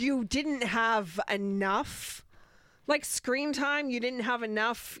because you didn't have enough, screen time. You didn't have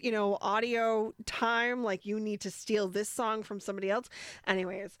enough, audio time. You need to steal this song from somebody else.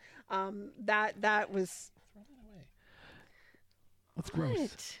 Anyways, that was. That's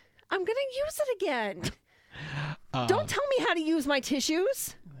gross. I'm gonna use it again. Don't tell me how to use my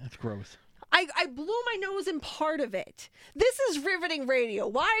tissues. That's gross. I blew my nose in part of it. This is riveting radio.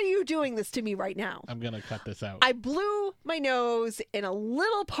 Why are you doing this to me right now? I'm going to cut this out. I blew my nose in a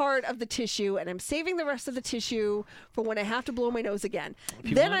little part of the tissue, and I'm saving the rest of the tissue for when I have to blow my nose again.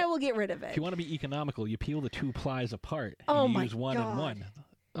 Then I will get rid of it. If you want to be economical, you peel the 2 plies apart. Oh, and my use one God. and one.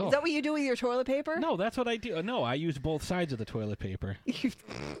 Oh. Is that what you do with your toilet paper? No, that's what I do. No, I use both sides of the toilet paper.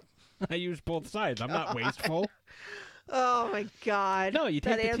 I use both sides. I'm not wasteful. Oh my God! No, you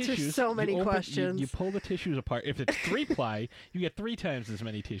take that the answers tissues. so many you questions. You pull the tissues apart. If it's 3-ply, you get 3 times as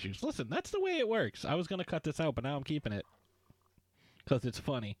many tissues. Listen, that's the way it works. I was going to cut this out, but now I'm keeping it because it's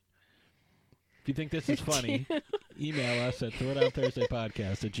funny. If you think this is funny, email us at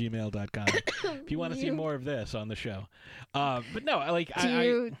throwdownthursdaypodcast@gmail.com. If you want to see more of this on the show. But no, like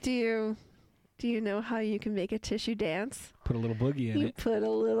Do you know how you can make a tissue dance? Put a little boogie in You it. put a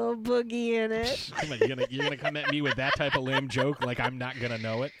little boogie in it. Come on, you're gonna come at me with that type of lame joke like I'm not gonna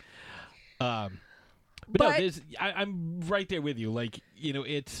know it. But no, I'm right there with you. Like, you know,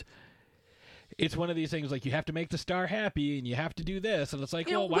 it's one of these things like you have to make the star happy and you have to do this, and it's like,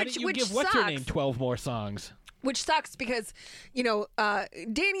 well, why didn't you give what's her name 12 more songs? Which sucks because, you know,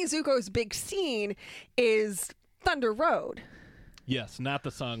 Danny Zuko's big scene is Thunder Road. Yes, not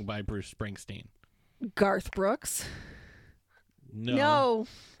the song by Bruce Springsteen. Garth Brooks. No.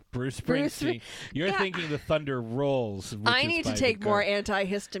 Bruce Springsteen. You're thinking the Thunder Rolls. I need to take more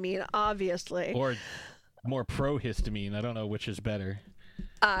antihistamine, obviously. Or more prohistamine. I don't know which is better.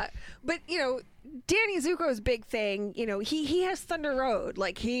 But, you know, Danny Zuko's big thing, you know, he has Thunder Road.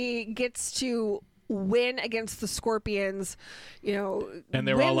 Like, he gets to win against the Scorpions, you know. And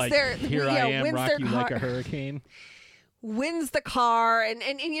they're all like, here I am, rock you like a hurricane. Wins the car,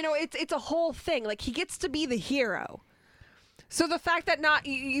 and you know, it's a whole thing. Like, he gets to be the hero. So the fact that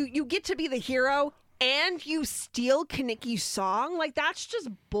you get to be the hero and you steal Kanicki's song, like, that's just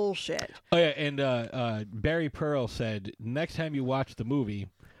bullshit. Oh yeah, and Barry Pearl said next time you watch the movie,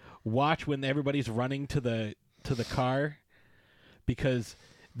 watch when everybody's running to the car, because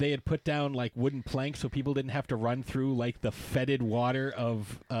they had put down like wooden planks so people didn't have to run through like the fetid water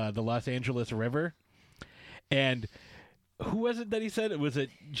of the Los Angeles River. And who was it that he said? Was it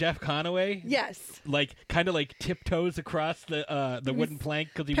Jeff Conaway? Yes. Like, kind of like tiptoes across the wooden plank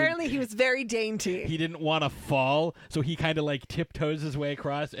because he was very dainty. He didn't want to fall, so he kind of like tiptoes his way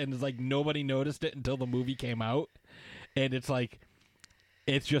across, and it's like nobody noticed it until the movie came out, and it's like.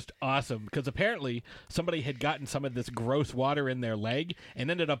 It's just awesome because apparently somebody had gotten some of this gross water in their leg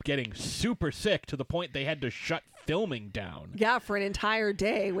and ended up getting super sick to the point they had to shut filming down. Yeah, for an entire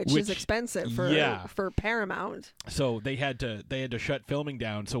day, which is expensive for Paramount. So they had to shut filming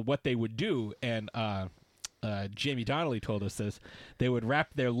down. So what they would do, and Jamie Donnelly told us this, they would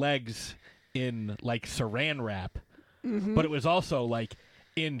wrap their legs in like saran wrap, but it was also like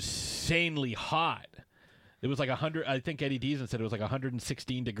insanely hot. It was like 100. I think Eddie Deason said it was like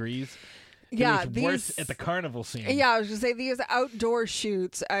 116 degrees. Yeah, it was worse at the carnival scene. Yeah, I was going to say these outdoor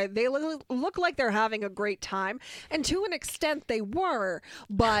shoots, they look like they're having a great time, and to an extent they were.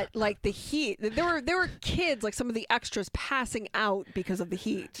 But like the heat, there were kids, like some of the extras, passing out because of the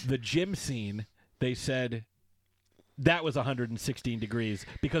heat. The gym scene, they said that was 116 degrees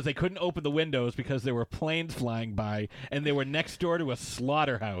because they couldn't open the windows because there were planes flying by, and they were next door to a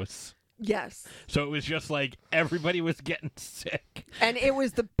slaughterhouse. Yes. So it was just like everybody was getting sick. And it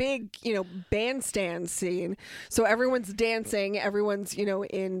was the big, you know, bandstand scene. So everyone's dancing, everyone's, you know,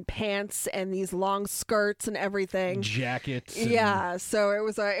 in pants and these long skirts and everything. Jackets. Yeah, so it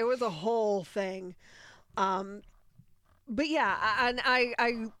was a whole thing. But yeah, and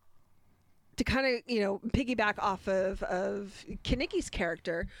I to kind of, you know, piggyback off of Kanicki's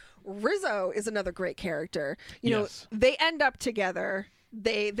character, Rizzo is another great character. You know, they end up together.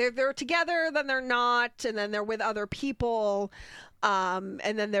 They're together, then they're not, and then they're with other people, and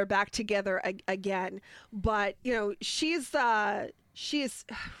then they're back together again. But you know,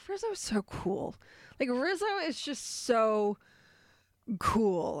 Rizzo's so cool. Like, Rizzo is just so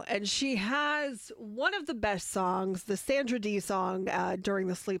cool, and she has one of the best songs, the Sandra Dee song, during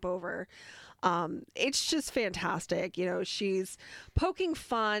the sleepover. It's just fantastic. You know, she's poking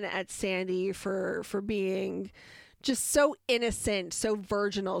fun at Sandy for being just so innocent, so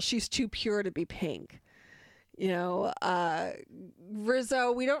virginal. She's too pure to be pink. You know,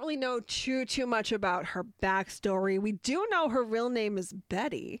 Rizzo, we don't really know too much about her backstory. We do know her real name is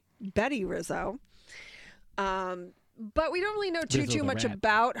Betty Rizzo. But we don't really know too much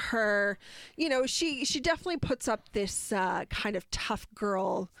about her. You know, she definitely puts up this kind of tough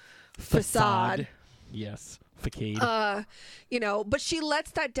girl facade. Yes. Facade. But she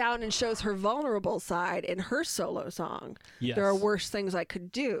lets that down and shows her vulnerable side in her solo song. Yes. There are worse things I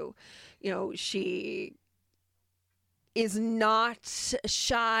could do. She is not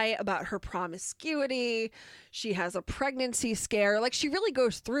shy about her promiscuity. She has a pregnancy scare. Like, she really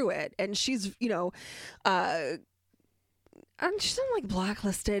goes through it. And she's, she's not like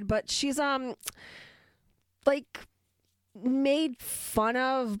blacklisted, but she's, made fun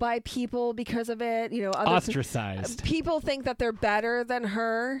of by people because of it. Ostracized. People think that they're better than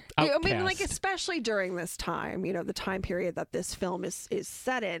her. Outcast. Especially during this time, the time period that this film is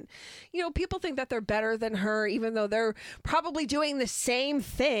set in. People think that they're better than her, even though they're probably doing the same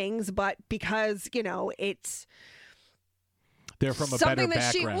things, but because, it's They're from a something better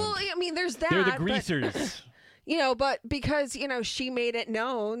that background. there's that. They're the but- greasers. but because, she made it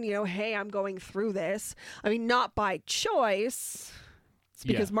known, hey, I'm going through this. I mean, not by choice. It's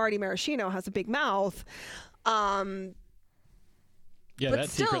because Marty Maraschino has a big mouth. Yeah, But that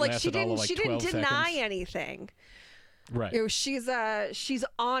still, secret lasted all of she didn't 12 deny seconds. anything. Right. She's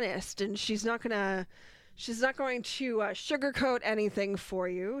honest, and she's not going to sugarcoat anything for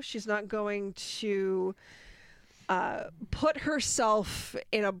you. She's not going to put herself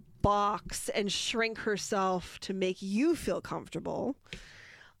in a box and shrink herself to make you feel comfortable.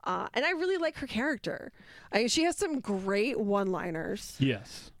 And I really like her character. She has some great one-liners.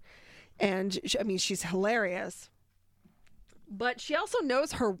 Yes. And she's hilarious. But she also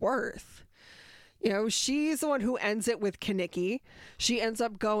knows her worth. She's the one who ends it with Kaneki. She ends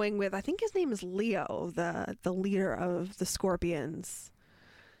up going with, I think his name is Leo, the leader of the Scorpions,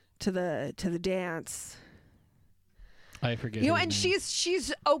 to the dance. I forget. And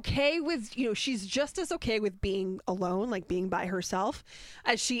she's okay with, she's just as okay with being alone, like being by herself,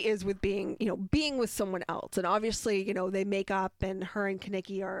 as she is with being with someone else. And obviously, they make up, and her and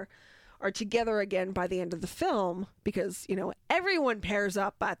Kaneki are together again by the end of the film, because, everyone pairs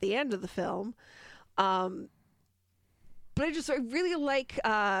up at the end of the film. But I really like,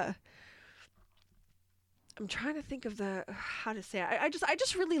 I'm trying to think of how to say it. I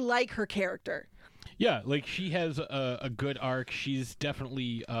just really like her character. Yeah, like, she has a good arc. She's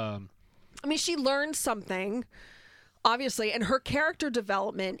definitely... she learned something, obviously, and her character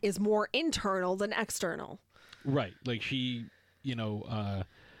development is more internal than external. Right. Like, she,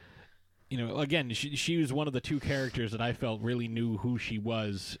 again, she was one of the two characters that I felt really knew who she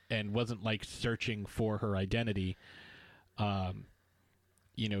was and wasn't, like, searching for her identity.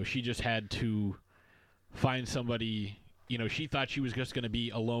 She just had to find somebody... she thought she was just going to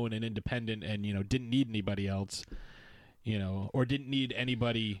be alone and independent and, didn't need anybody else, or didn't need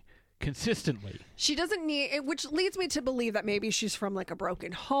anybody consistently. She doesn't need, which leads me to believe that maybe she's from, like, a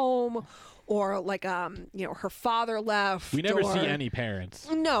broken home, or, like, her father left. We never see any parents.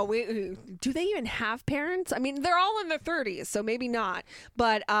 No, do they even have parents? They're all in their 30s, so maybe not.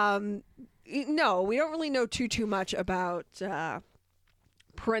 But, no, we don't really know too much about...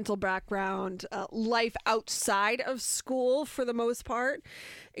 parental background, life outside of school for the most part,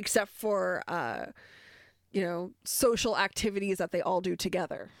 except for, social activities that they all do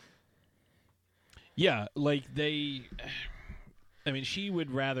together. Yeah, like she would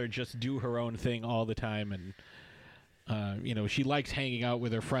rather just do her own thing all the time, and, she likes hanging out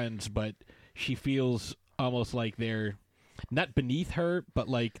with her friends, but she feels almost like they're not beneath her, but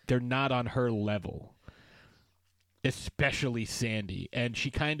like they're not on her level. Especially Sandy. And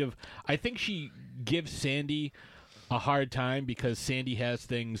she I think she gives Sandy a hard time because Sandy has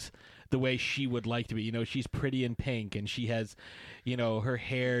things the way she would like to be. She's pretty in pink, and she has, her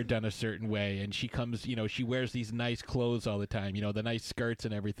hair done a certain way, and she comes, she wears these nice clothes all the time, the nice skirts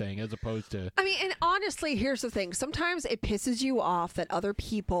and everything, as opposed to... And honestly, here's the thing. Sometimes it pisses you off that other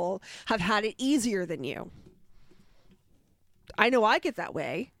people have had it easier than you. I know I get that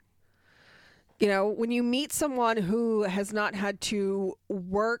way. When you meet someone who has not had to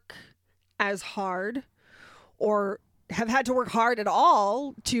work as hard or have had to work hard at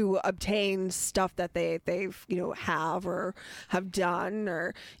all to obtain stuff that they've have or have done,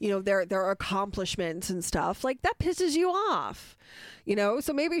 or their accomplishments and stuff, like, that pisses you off.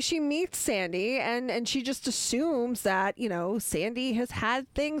 So maybe she meets Sandy and she just assumes that Sandy has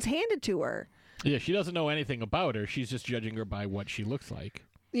had things handed to her. Yeah, she doesn't know anything about her. She's just judging her by what she looks like.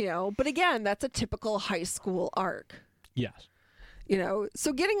 But again, that's a typical high school arc. Yes.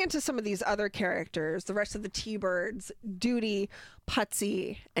 So getting into some of these other characters, the rest of the T-Birds, Duty,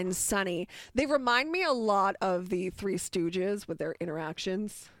 Putsy, and Sunny, they remind me a lot of the Three Stooges with their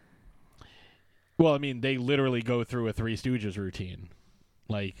interactions. Well, they literally go through a Three Stooges routine.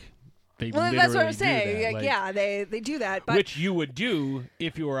 Like, They Well, that's what I'm literally do saying. that, like- Yeah, they do that. But which you would do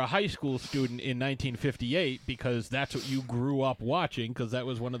if you were a high school student in 1958, because that's what you grew up watching, because that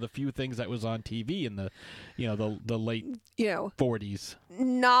was one of the few things that was on TV in the, the late 40s.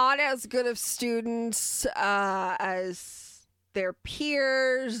 Not as good of students as their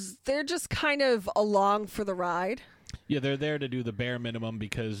peers. They're just kind of along for the ride. Yeah, they're there to do the bare minimum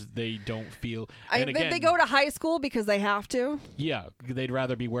because they don't feel. They go to high school because they have to. Yeah, they'd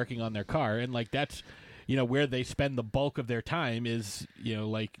rather be working on their car, and like that's, where they spend the bulk of their time is,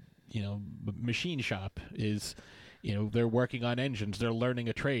 machine shop is, they're working on engines, they're learning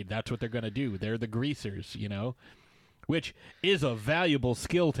a trade. That's what they're going to do. They're the greasers, which is a valuable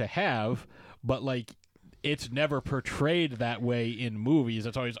skill to have, but like it's never portrayed that way in movies.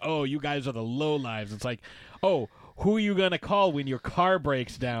 It's always, oh, you guys are the lowlives. It's like, oh, who are you going to call when your car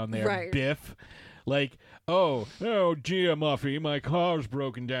breaks down there, right. Biff? Like, oh, dear, Muffy, my car's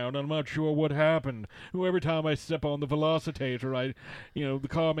broken down. I'm not sure what happened. Every time I step on the velocitator, the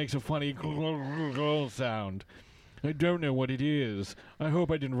car makes a funny sound. I don't know what it is. I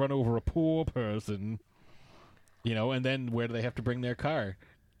hope I didn't run over a poor person. And then where do they have to bring their car?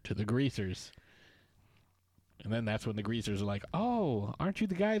 To the greasers. And then that's when the greasers are like, oh, aren't you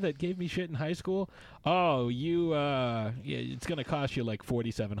the guy that gave me shit in high school? Oh, you, it's going to cost you like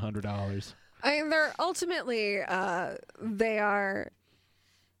 $4,700. I mean, they're ultimately, they are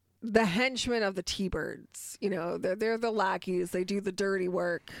the henchmen of the T-Birds. They're the lackeys. They do the dirty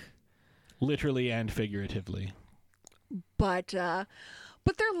work. Literally and figuratively. But they're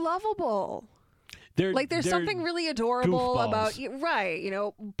lovable. They're there's something really adorable goofballs. about right.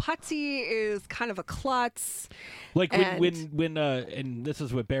 Putsy is kind of a klutz. Like when and this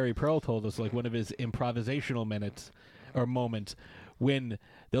is what Barry Pearl told us, like one of his improvisational minutes or moments when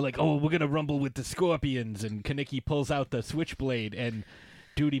they're like, oh, we're gonna rumble with the Scorpions, and Kaneki pulls out the switchblade and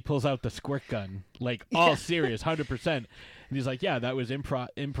Duty pulls out the squirt gun, like all serious, 100%. And he's like, yeah, that was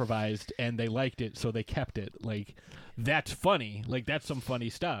improvised, and they liked it, so they kept it. Like that's funny. Like that's some funny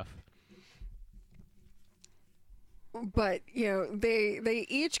stuff. But they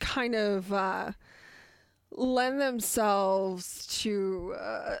each kind of lend themselves to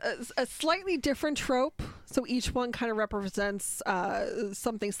a slightly different trope. So each one kind of represents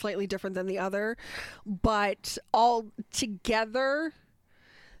something slightly different than the other, but all together,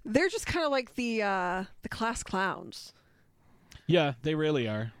 they're just kind of like the class clowns. Yeah, they really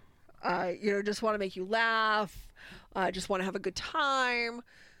are. Just want to make you laugh, just want to have a good time.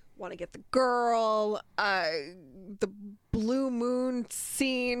 Want to get the girl. The blue moon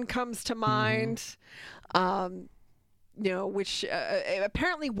scene comes to mind, which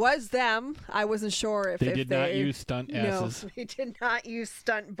apparently was them. I wasn't sure if they did not use stunt asses. No, they did not use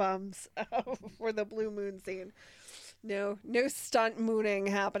stunt bums for the blue moon scene. No stunt mooning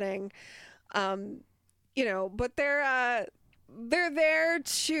happening. But they're there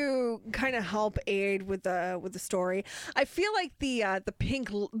to kind of help aid with the story. I feel like the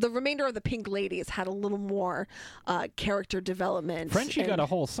remainder of the Pink Ladies had a little more character development. Frenchie got a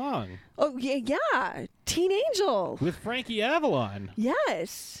whole song. Oh yeah, Teen Angel with Frankie Avalon.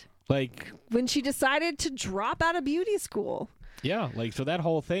 Yes, like when she decided to drop out of beauty school. Yeah, like so that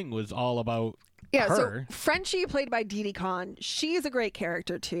whole thing was all about. Yeah, her. So Frenchie, played by Didi Khan, she's a great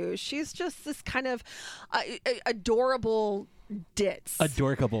character too. She's just this kind of adorable ditz.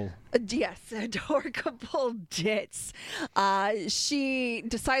 Adorkable. Yes, adorkable ditz. She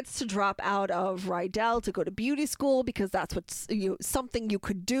decides to drop out of Rydell to go to beauty school because that's what's something you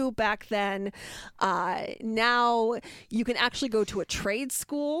could do back then. Now you can actually go to a trade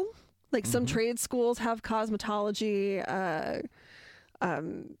school. Like some trade schools have cosmetology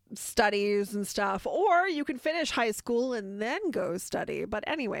studies and stuff, or you can finish high school and then go study. But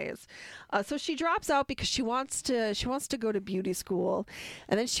anyways, so she drops out because she wants to go to beauty school,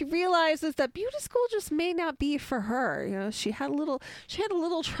 and then she realizes that beauty school just may not be for her. She had a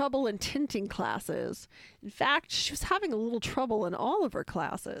little trouble in tinting classes. In fact, she was having a little trouble in all of her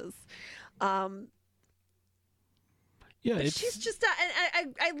classes. She's just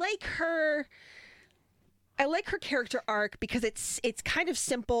I like her. I like her character arc because it's kind of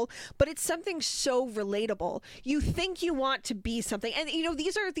simple, but it's something so relatable. You think you want to be something, and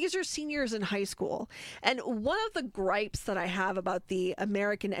these are seniors in high school. And one of the gripes that I have about the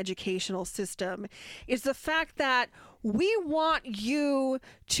American educational system is the fact that we want you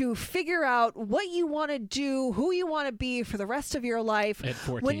to figure out what you want to do, who you want to be for the rest of your life at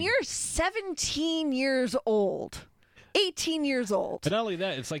 14. When you're 17 years old. 18 years old. But not only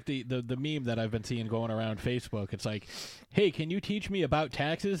that, it's like the meme that I've been seeing going around Facebook. It's like, hey, can you teach me about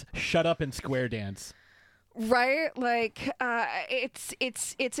taxes? Shut up and square dance. Right? Like,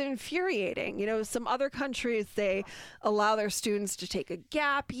 it's infuriating. You know, some other countries, they allow their students to take a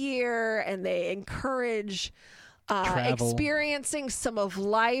gap year, and they encourage Travel. experiencing some of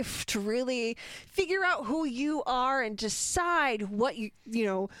life to really figure out who you are and decide what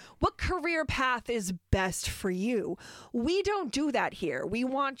what career path is best for you. We don't do that here. We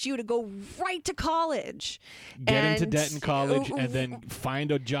want you to go right to college, Get into debt in college, and then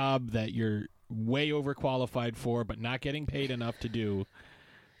find a job that you're way overqualified for, but not getting paid enough to do.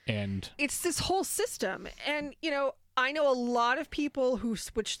 And it's this whole system. And, you know, I know a lot of people who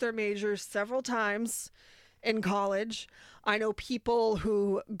switched their majors several times in college. I know people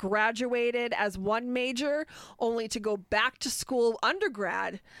who graduated as one major only to go back to school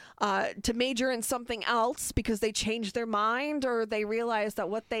undergrad to major in something else because they changed their mind or they realized that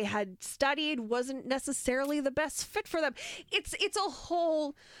what they had studied wasn't necessarily the best fit for them. It's a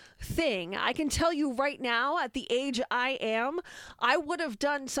whole thing. I can tell you right now, at the age I am, I would have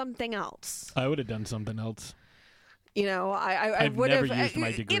done something else. I would have done something else. You know, I I've would never have used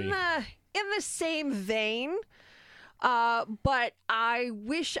my degree. in the same vein. But I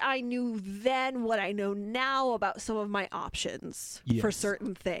wish I knew then what I know now about some of my options for Yes.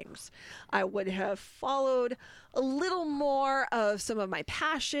 certain things. I would have followed a little more of some of my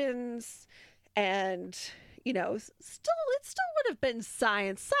passions, and you know, it still would have been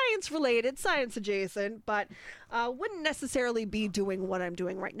science related, science adjacent, but wouldn't necessarily be doing what I'm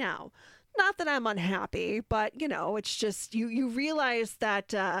doing right now. Not that I'm unhappy, but you know, it's just you realize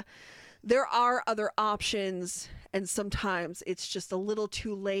that there are other options, and sometimes it's just a little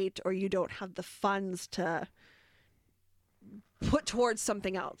too late, or you don't have the funds to put towards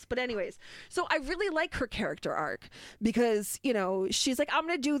something else. But anyways, so I really like her character arc because, you know, she's like, I'm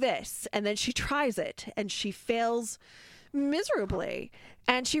going to do this. And then she tries it and she fails miserably.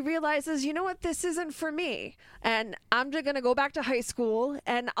 And she realizes, you know what, this isn't for me. And I'm just going to go back to high school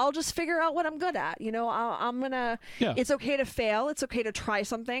and I'll just figure out what I'm good at. You know, I'm going to, it's okay to fail. It's okay to try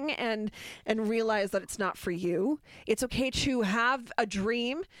something and realize that it's not for you. It's okay to have a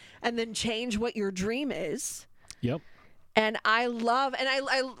dream and then change what your dream is. Yep. And I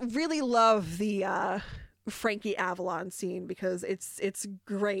really love the Frankie Avalon scene because it's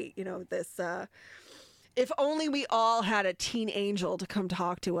great. You know, this, if only we all had a teen angel to come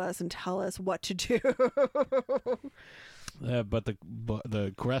talk to us and tell us what to do. But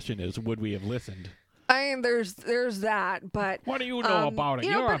the question is, would we have listened? I mean, there's that, but What do you know about it?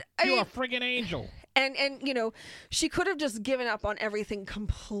 you know, You're a friggin' angel. And you know, she could have just given up on everything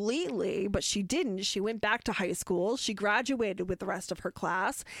completely, but she didn't. She went back to high school. She graduated with the rest of her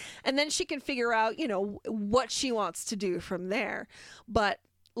class, and then she can figure out, you know, what she wants to do from there. But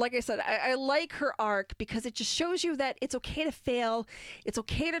like I said, I like her arc because it just shows you that it's okay to fail, it's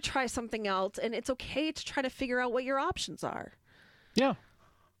okay to try something else, and it's okay to try to figure out what your options are. Yeah,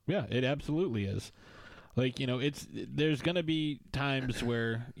 it absolutely is. Like, you know, there's gonna be times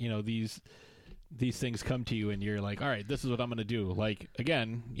where, you know, these things come to you and you're like, all right, this is what I'm going to do. Like,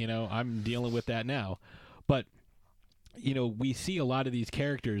 again, you know, I'm dealing with that now. But, you know, we see a lot of these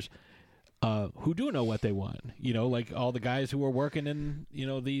characters who do know what they want. You know, like all the guys who are working in, you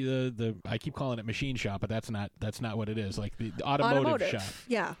know, the I keep calling it machine shop, but that's not what it is. Like the automotive shop.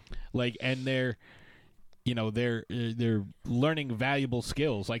 Yeah. Like, and they're learning valuable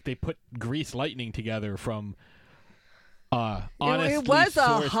skills. Like they put Grease Lightning together from honestly it was a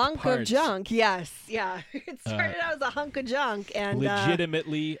sourced hunk parts. of junk. Yes, yeah. It started out as a hunk of junk and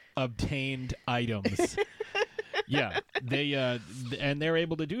legitimately obtained items. Yeah, they're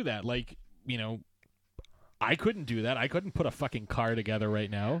able to do that. Like, you know, I couldn't do that. I couldn't put a fucking car together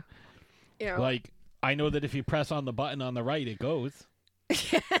right now. you know, Like, I know that if you press on the button on the right, it goes.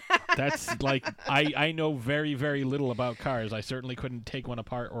 That's like, I know very, very little about cars. I certainly couldn't take one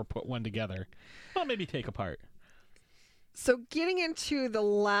apart or put one together. Well, maybe take apart. So getting into the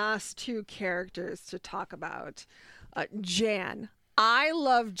last two characters to talk about, Jan. I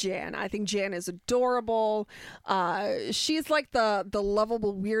love Jan. I think Jan is adorable. She's like the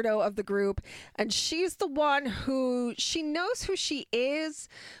lovable weirdo of the group, and she's the one who she knows who she is,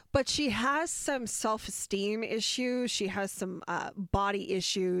 but she has some self-esteem issues. She has some body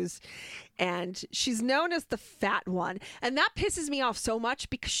issues, and she's known as the fat one. And that pisses me off so much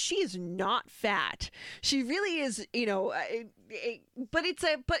because she is not fat. She really is, you know, but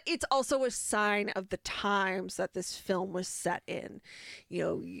it's also a sign of the times that this film was set in. You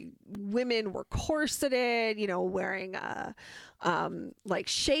know, women were corseted, you know, wearing like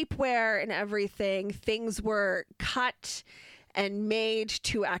shapewear and everything. Things were cut and made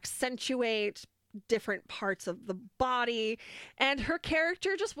to accentuate different parts of the body, and her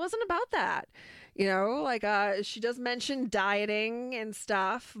character just wasn't about that. You know, like she does mention dieting and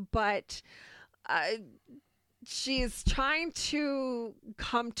stuff, but she's trying to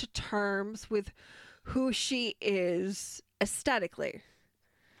come to terms with who she is aesthetically.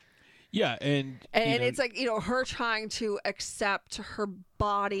 Yeah, and it's like, you know, her trying to accept her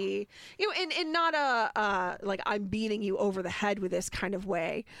body, you know, in not a like I'm beating you over the head with this kind of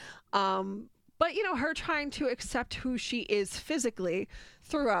way, but you know, her trying to accept who she is physically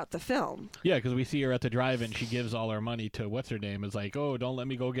throughout the film. Yeah, because we see her at the drive-in. She gives all her money to what's her name. Is like, oh, don't let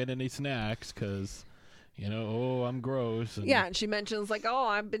me go get any snacks because, you know, oh, I'm gross. And Yeah, and she mentions like, oh,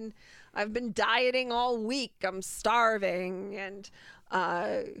 I've been dieting all week. I'm starving, and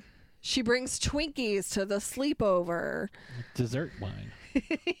she brings Twinkies to the sleepover. Dessert wine.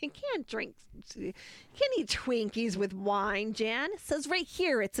 You can't eat Twinkies with wine, Jan. It says right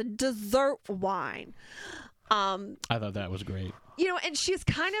here it's a dessert wine. I thought that was great. You know, and she's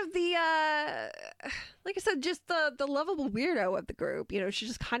kind of the like I said, just the lovable weirdo of the group. You know, she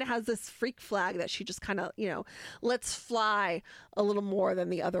just kind of has this freak flag that she just kind of, you know, lets fly a little more than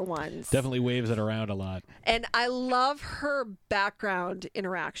the other ones. Definitely waves it around a lot. And I love her background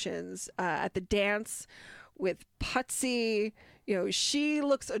interactions at the dance with Putsy. You know, she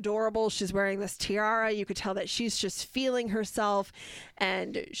looks adorable. She's wearing this tiara. You could tell that she's just feeling herself.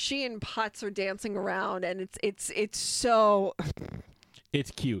 And she and Putz are dancing around, and it's so. It's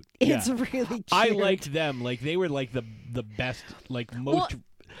cute. It's yeah. really cute. I liked them. Like they were like the best, like most,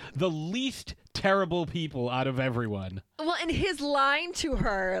 the least terrible people out of everyone. Well, and his line to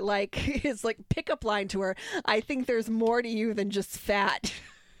her, like his like pickup line to her, I think there's more to you than just fat.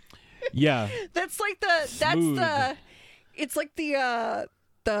 Yeah. That's like Smooth. it's like the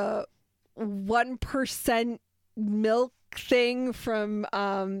 1% milk thing from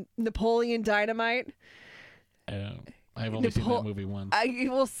Napoleon Dynamite. I've only seen that movie once.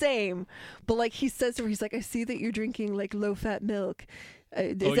 Well, same, but like he says to her, he's like, I see that you're drinking like low fat milk.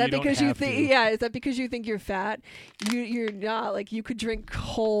 Is that you because don't you have think? to. Yeah, is that because you think you're fat? You're not. Like you could drink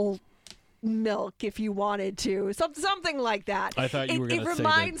whole milk if you wanted to. Something like that. I thought you were going to say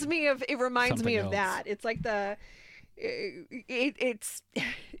that. It reminds me of else. that. It's like it's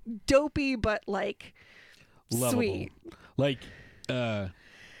dopey, but like Lovable. sweet. Like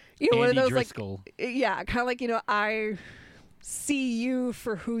You know, Andy one of those Driscoll. like, yeah, kind of like, you know, I see you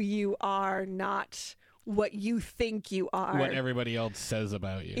for who you are, not what you think you are. What everybody else says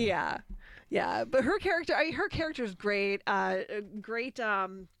about you. Yeah, yeah. But her character is great. Great,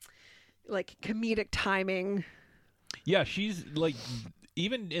 like comedic timing. Yeah, she's like,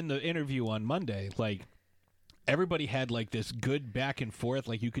 even in the interview on Monday, like everybody had like this good back and forth.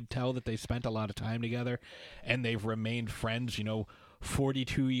 Like you could tell that they spent a lot of time together, and they've remained friends. You know,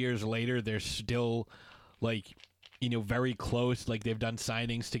 42 years later, they're still like, you know, very close. Like they've done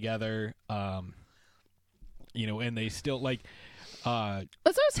signings together. You know, and they still like. That's what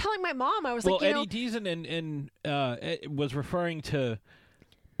I was telling my mom. I was like, Eddie Deason and was referring to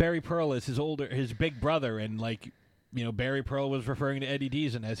Barry Pearl as his big brother, and like, you know, Barry Pearl was referring to Eddie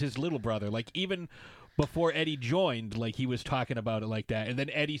Deason as his little brother. Like even before Eddie joined, like he was talking about it like that, and then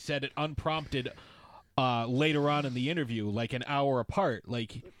Eddie said it unprompted later on in the interview, like an hour apart.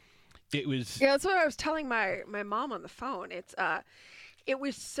 Like it was. Yeah, that's what I was telling my mom on the phone. It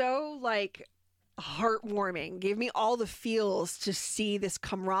was so like heartwarming, gave me all the feels to see this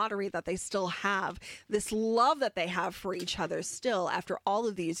camaraderie that they still have, this love that they have for each other still after all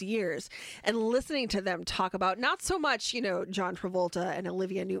of these years, and listening to them talk about not so much, you know, John Travolta and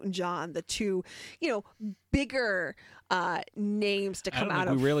Olivia Newton-John, the two, you know, bigger names to come out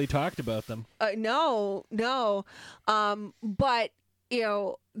of. We really talked about them. No. But you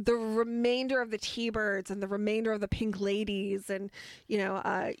know, the remainder of the T-Birds and the remainder of the Pink Ladies and, you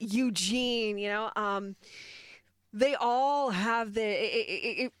know, Eugene, you know, they all have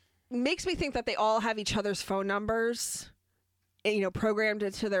it makes me think that they all have each other's phone numbers, you know, programmed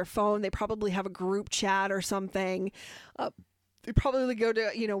into their phone. They probably have a group chat or something. They probably go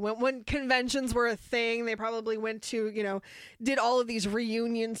to, you know, when conventions were a thing, they probably went to, you know, did all of these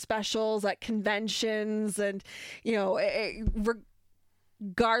reunion specials at conventions, and, you know,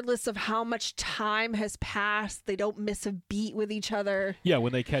 regardless of how much time has passed, they don't miss a beat with each other. Yeah,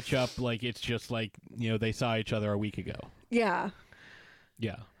 when they catch up, like it's just like, you know, they saw each other a week ago. Yeah.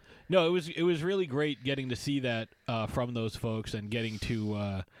 Yeah. No, it was really great getting to see that from those folks, and getting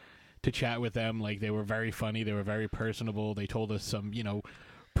to chat with them. Like they were very funny, they were very personable. They told us some, you know,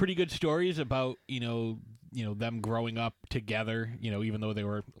 pretty good stories about, you know, them growing up together, you know, even though they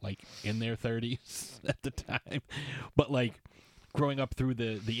were like in their 30s at the time. But like growing up through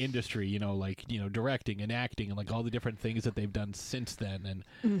the industry, you know, like, you know, directing and acting and like all the different things that they've done since then.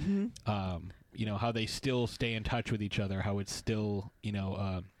 And how they still stay in touch with each other, how it's still,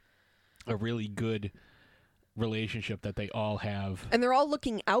 a really good relationship that they all have. And they're all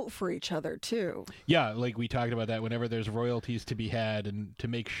looking out for each other too. Yeah, like we talked about that, whenever there's royalties to be had, and to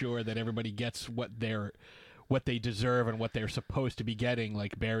make sure that everybody gets what they deserve and what they're supposed to be getting,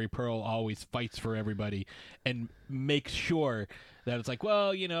 like Barry Pearl always fights for everybody and makes sure that it's like,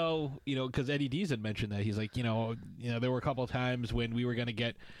 well, because Eddie Dees had mentioned that. He's like, there were a couple of times when we were going to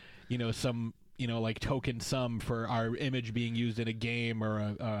get, some, like token sum for our image being used in a game or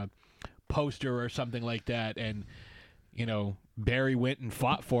a poster or something like that, and Barry went and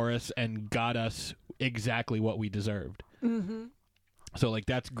fought for us and got us exactly what we deserved. Mm-hmm. So like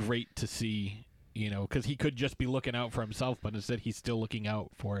that's great to see, because he could just be looking out for himself, but instead he's still looking out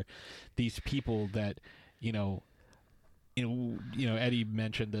for these people that Eddie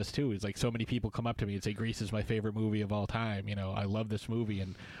mentioned this too. It's like so many people come up to me and say Grease is my favorite movie of all time. I love this movie,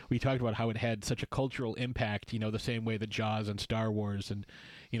 and we talked about how it had such a cultural impact. The same way that Jaws and Star Wars and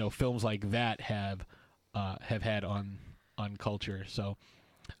films like that have had on culture. So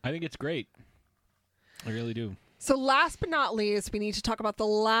I think it's great. I really do. So last but not least, we need to talk about the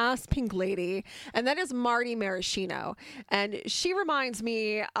last Pink Lady, and that is Marty Maraschino. And she reminds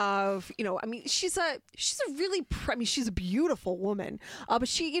me of, she's a really, she's a beautiful woman. But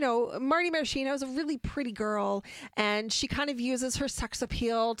she, Marty Maraschino is a really pretty girl, and she kind of uses her sex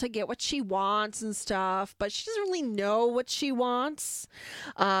appeal to get what she wants and stuff, but she doesn't really know what she wants.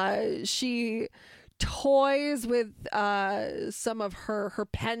 She toys with some of her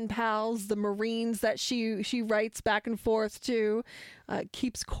pen pals, the Marines that she writes back and forth to,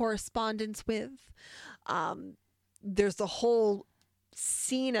 keeps correspondence with. There's the whole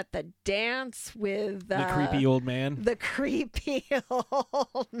scene at the dance with the creepy old man. The creepy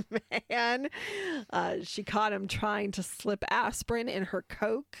old man. She caught him trying to slip aspirin in her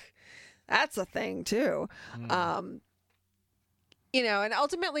Coke. That's a thing too. And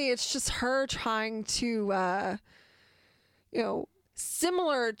ultimately it's just her trying to,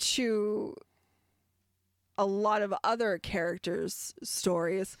 similar to a lot of other characters'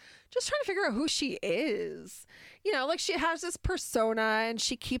 stories, just trying to figure out who she is. Like she has this persona and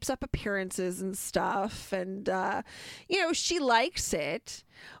she keeps up appearances and stuff. And, she likes it,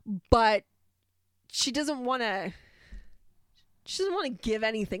 but she doesn't want to give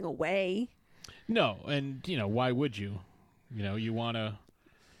anything away. No. And, why would you? You want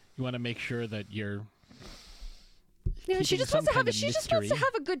to make sure that you're. She just wants to have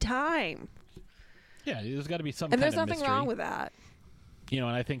a good time. Yeah, there's got to be some. And kind there's of nothing mystery. wrong with that. And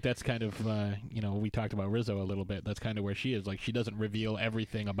I think that's kind of, we talked about Rizzo a little bit. That's kind of where she is. Like, she doesn't reveal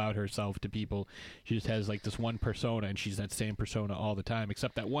everything about herself to people. She just has, like, this one persona, and she's that same persona all the time,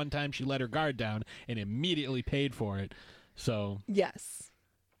 except that one time she let her guard down and immediately paid for it. So. Yes.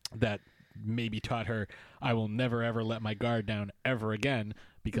 That maybe taught her, I will never, ever let my guard down ever again,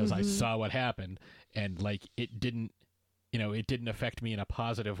 because I saw what happened. And, like, it didn't affect me in a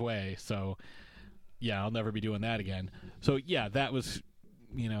positive way. So, yeah, I'll never be doing that again. So, yeah, that was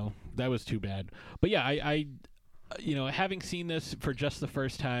too bad. But yeah, I having seen this for just the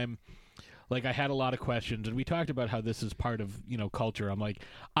first time, like I had a lot of questions, and we talked about how this is part of, culture. I'm like,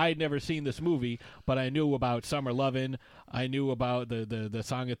 I'd never seen this movie, but I knew about Summer Lovin'. I knew about the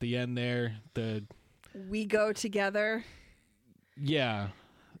song at the end there, the We Go Together. Yeah.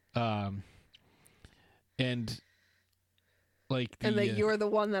 And like You're the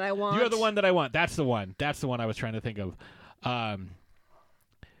one that I want. You're the one that I want. That's the one. That's the one I was trying to think of.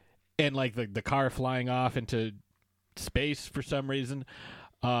 And like the car flying off into space for some reason.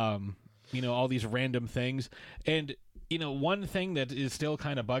 All these random things. And, one thing that is still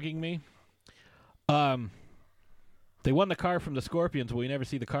kind of bugging me, they won the car from the Scorpions, but we never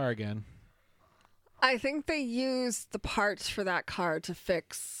see the car again. I think they used the parts for that car to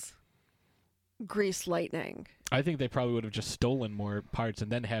fix Grease Lightning. I think they probably would have just stolen more parts and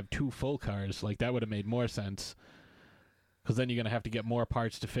then have two full cars. Like, that would have made more sense. Because then you're going to have to get more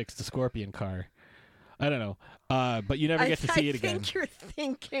parts to fix the Scorpion car. I don't know. But you never get to see it again. I think you're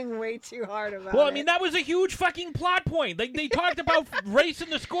thinking way too hard about it. Well, I mean, that was a huge fucking plot point. They talked about racing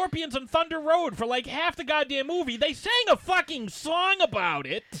the Scorpions on Thunder Road for like half the goddamn movie. They sang a fucking song about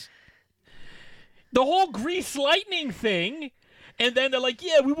it. The whole Grease Lightning thing. And then they're like,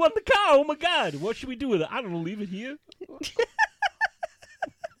 yeah, we won the car. Oh, my God. What should we do with it? I don't know. Leave it here?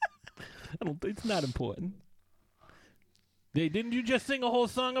 It's not important. Didn't you just sing a whole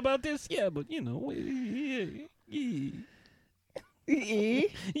song about this? Yeah, but,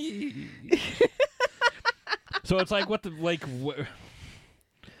 So it's like,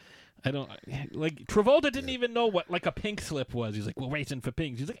 I don't like Travolta didn't even know what like a pink slip was. He's like, "We're racing for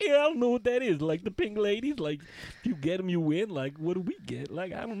pinks." He's like, "Yeah, I don't know what that is." Like the pink ladies, like if you get them, you win. Like what do we get?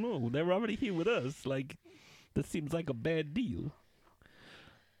 Like I don't know. They're already here with us. Like this seems like a bad deal.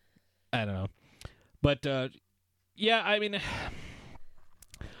 I don't know, but yeah, I mean,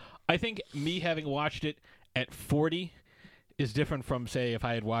 I think me having watched it at 40 is different from say if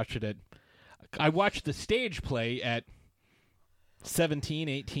I had watched it at. I watched the stage play at 17,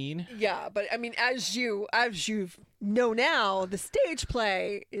 18. Yeah, but I mean, as you know now, the stage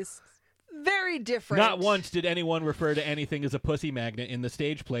play is very different. Not once did anyone refer to anything as a pussy magnet in the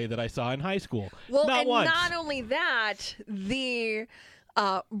stage play that I saw in high school. Well, not and once. not only that, the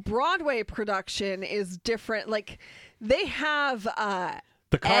Broadway production is different. Like they have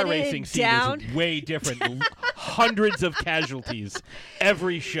the car edited racing scene down. is way different. Hundreds of casualties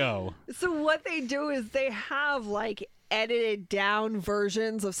every show. So what they do is they have like edited down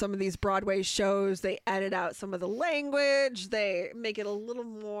versions of some of these Broadway shows. They edit out some of the language. They make it a little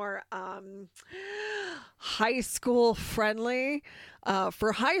more high school friendly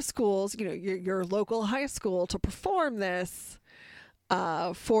for high schools, you know, your local high school to perform this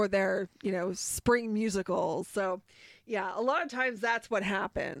for their, you know, spring musicals. So yeah, a lot of times that's what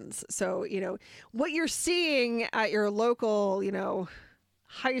happens. So, you know, what you're seeing at your local, you know,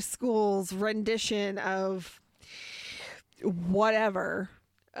 high school's rendition of whatever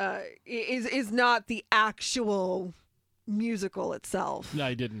is not the actual musical itself.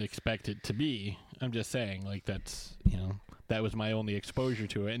 I didn't expect it to be. I'm just saying, like, that's, you know, that was my only exposure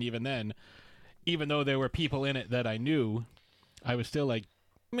to it. And even then, even though there were people in it that I knew, I was still like,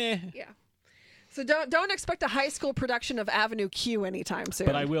 meh. Yeah. So don't expect a high school production of Avenue Q anytime soon.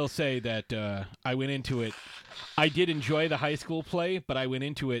 But I will say that I went into it. I did enjoy the high school play, but I went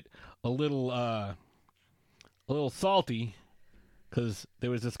into it a little salty because there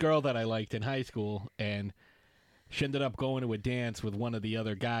was this girl that I liked in high school, and she ended up going to a dance with one of the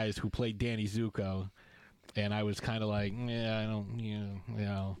other guys who played Danny Zuko, and I was kind of like, yeah, I don't, you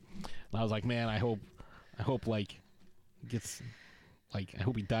know. And I was like, man, I hope like gets. Like, I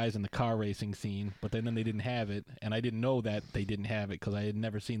hope he dies in the car racing scene, but then they didn't have it, and I didn't know that they didn't have it because I had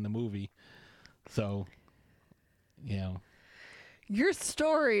never seen the movie. So, you know. Your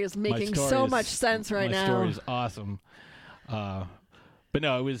story is making so much sense right now. My story is awesome. But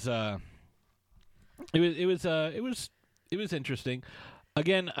no, it was interesting.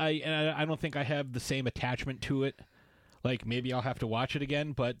 Again, I don't think I have the same attachment to it. Like, maybe I'll have to watch it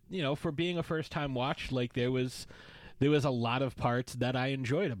again, but, you know, for being a first-time watch, like, there was a lot of parts that I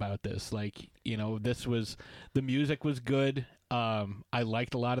enjoyed about this. Like, you know, the music was good. I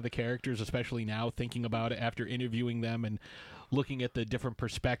liked a lot of the characters, especially now thinking about it after interviewing them and looking at the different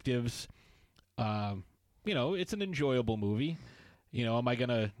perspectives. You know, it's an enjoyable movie. You know, am I going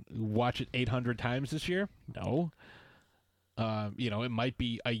to watch it 800 times this year? No. You know, it might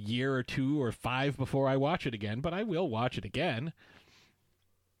be a year or 2 or 5 before I watch it again, but I will watch it again.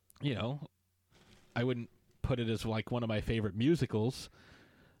 You know, I wouldn't put it as like one of my favorite musicals,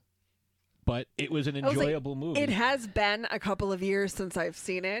 but it was an enjoyable movie. It has been a couple of years since I've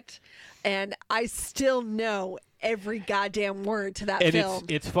seen it, and I still know every goddamn word to that film.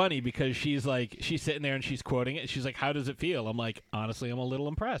 It's funny because she's sitting there and she's quoting it. She's like, "How does it feel?" I'm like, honestly, I'm a little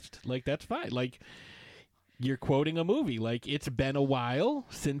impressed. Like, that's fine. Like, you're quoting a movie. Like, it's been a while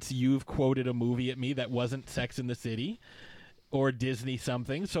since you've quoted a movie at me that wasn't Sex and the City or Disney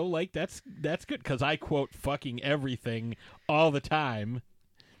something, so, like, that's good, because I quote fucking everything all the time,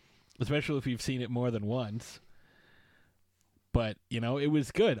 especially if you've seen it more than once. But, you know, it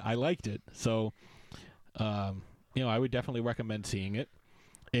was good. I liked it. So, you know, I would definitely recommend seeing it.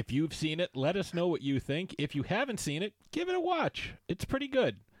 If you've seen it, let us know what you think. If you haven't seen it, give it a watch. It's pretty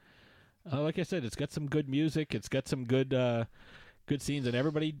good. Like I said, it's got some good music. It's got some good scenes, and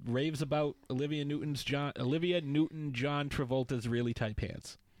everybody raves about Olivia Newton-John Travolta's really tight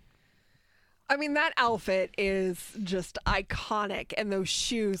pants. I mean, that outfit is just iconic, and those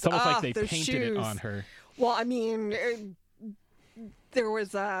shoes. It's almost like they those painted shoes. it on her. Well, I mean, there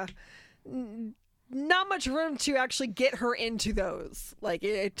was not much room to actually get her into those. Like,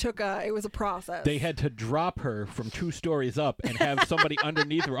 it was a process. They had to drop her from 2 stories up and have somebody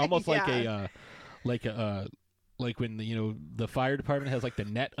underneath her, almost Yeah. like when the fire department has like the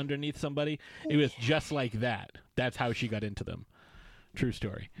net underneath somebody. It was just like that. That's how she got into them. True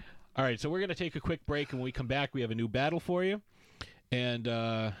story. All right, so we're gonna take a quick break, and when we come back, we have a new battle for you, and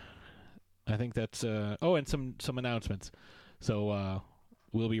I think that's and some announcements. So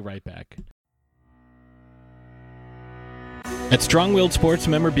we'll be right back. At Strong-Willed Sports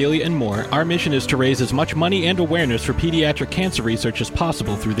Memorabilia and More, our mission is to raise as much money and awareness for pediatric cancer research as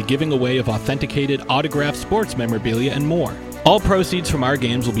possible through the giving away of authenticated, autographed sports memorabilia and more. All proceeds from our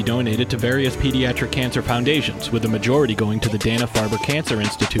games will be donated to various pediatric cancer foundations, with the majority going to the Dana-Farber Cancer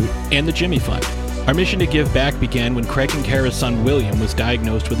Institute and the Jimmy Fund. Our mission to give back began when Craig and Kara's son William was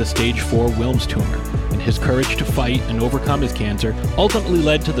diagnosed with a stage 4 Wilms tumor, and his courage to fight and overcome his cancer ultimately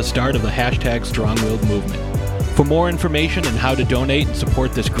led to the start of the hashtag Strong-Willed movement. For more information on how to donate and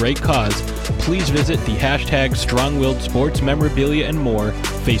support this great cause, please visit the hashtag Strong-Willed Sports Memorabilia and More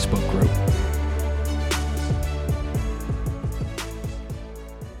Facebook group.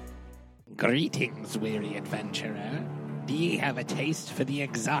 Greetings, weary adventurer. Do ye have a taste for the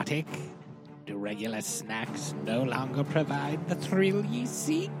exotic? Do regular snacks no longer provide the thrill ye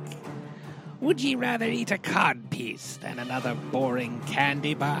seek? Would ye rather eat a codpiece than another boring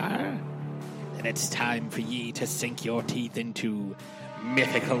candy bar? Then it's time for ye to sink your teeth into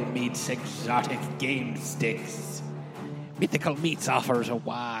Mythical Meats Exotic Game Sticks. Mythical Meats offers a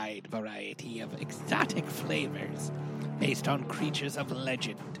wide variety of exotic flavors based on creatures of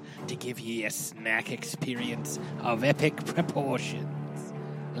legend to give ye a snack experience of epic proportions.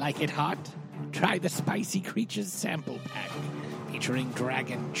 Like it hot? Try the Spicy Creatures Sample Pack, featuring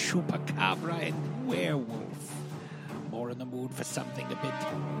dragon, chupacabra, and werewolf. More in the mood for something a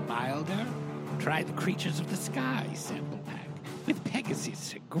bit milder? Try the Creatures of the Sky Sample Pack, with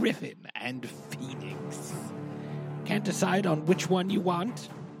Pegasus, Griffin, and Phoenix. Can't decide on which one you want?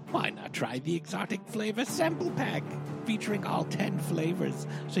 Why not try the Exotic Flavor Sample Pack, featuring all 10 flavors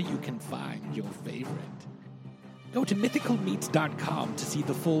so you can find your favorite. Go to mythicalmeats.com to see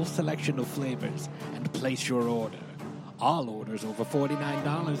the full selection of flavors and place your order. All orders over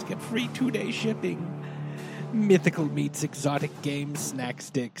 $49 get free 2-day shipping. Mythical Meats Exotic Game Snack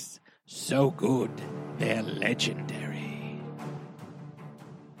Sticks. So good, they're legendary.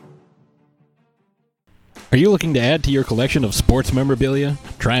 Are you looking to add to your collection of sports memorabilia?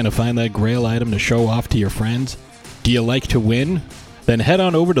 Trying to find that grail item to show off to your friends? Do you like to win? Then head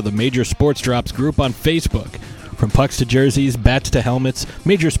on over to the Major Sports Drops group on Facebook. From pucks to jerseys, bats to helmets,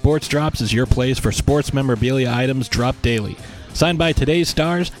 Major Sports Drops is your place for sports memorabilia items dropped daily, signed by today's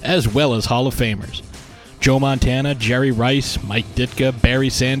stars as well as Hall of Famers. Joe Montana, Jerry Rice, Mike Ditka,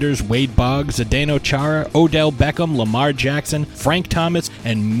 Barry Sanders, Wade Boggs, Zdeno Chara, Odell Beckham, Lamar Jackson, Frank Thomas,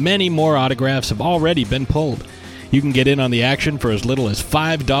 and many more autographs have already been pulled. You can get in on the action for as little as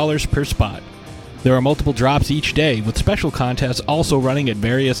 $5 per spot. There are multiple drops each day, with special contests also running at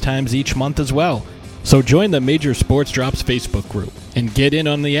various times each month as well. So join the Major Sports Drops Facebook group and get in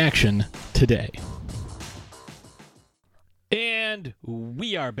on the action today. And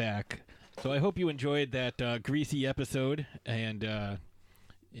we are back. So I hope you enjoyed that greasy episode, and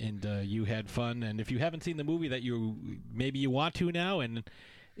you had fun. And if you haven't seen the movie that maybe you want to now, and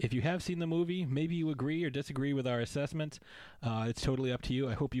if you have seen the movie, maybe you agree or disagree with our assessments, it's totally up to you.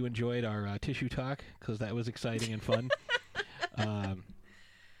 I hope you enjoyed our tissue talk, because that was exciting and fun.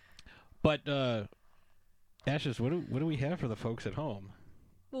 But Ashes, what do we have for the folks at home?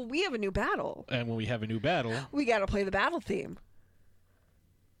 Well, we have a new battle. And when we have a new battle, We got to play the battle theme.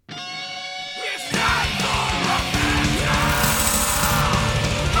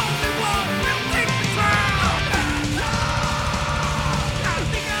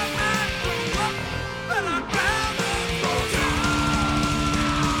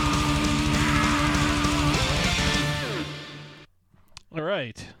 all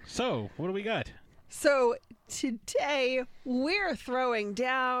right. So, what do we got? So today we're throwing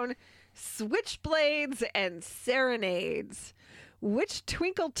down switchblades and serenades. Which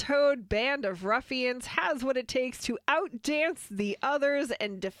twinkle-toed band of ruffians has what it takes to outdance the others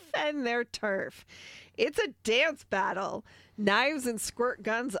and defend their turf? It's a dance battle. Knives and squirt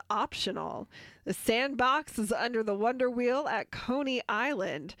guns optional. The sandbox is under the Wonder Wheel at Coney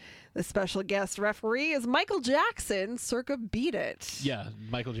Island. The special guest referee is Michael Jackson, circa Beat It. Yeah,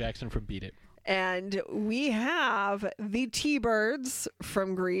 Michael Jackson from Beat It. And we have the T-Birds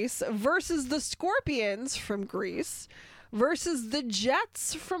from Greece versus the Scorpions from Greece versus the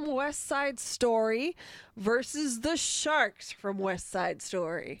Jets from West Side Story versus the Sharks from West Side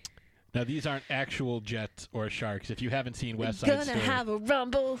Story. Now, these aren't actual Jets or Sharks. If you haven't seen West Side Story. Gonna have a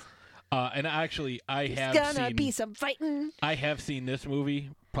rumble. And actually, There's gonna be some fighting. I have seen this movie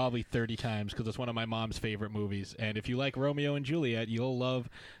probably 30 times because it's one of my mom's favorite movies. And if you like Romeo and Juliet, you'll love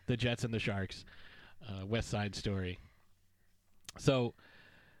the Jets and the Sharks. West Side Story. So,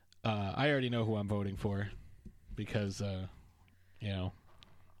 I already know who I'm voting for because, I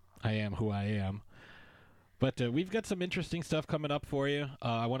am who I am. But we've got some interesting stuff coming up for you.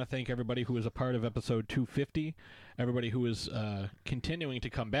 I want to thank everybody who was a part of episode 250, everybody who is continuing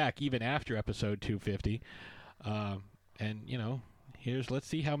to come back even after episode 250. And, you know, let's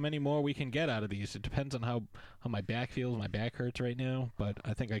see how many more we can get out of these. It depends on how my back feels. My back hurts right now, but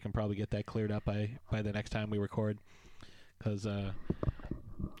I think I can probably get that cleared up by the next time we record. Because I'm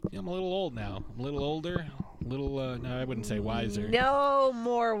a little old now. I'm a little older. No, I wouldn't say wiser. No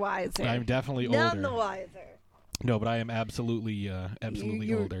more wiser. I'm definitely None older. the wiser. No, but I am absolutely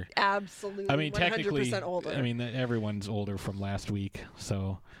You're older. Absolutely. I mean, 100% technically, older. I mean, everyone's older from last week,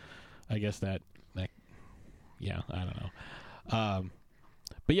 so I guess that yeah, I don't know.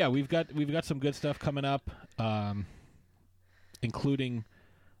 But yeah, we've got some good stuff coming up, including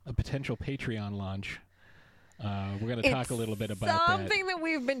a potential Patreon launch. We're going to talk a little bit about that. Something that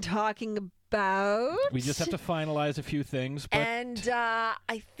we've been talking about. We just have to finalize a few things. But And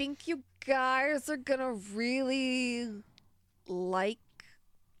I think you guys are going to really like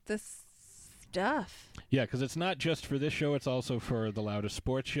this stuff. yeah, because it's not just for this show; it's also for the Loudest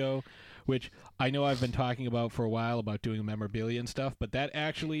Sports Show, which I know I've been talking about for a while about doing memorabilia and stuff. But that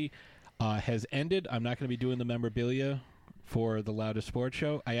actually has ended. I'm not going to be doing the memorabilia for the Loudest Sports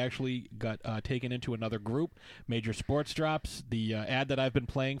Show. I actually got taken into another group, Major Sports Drops, the ad that I've been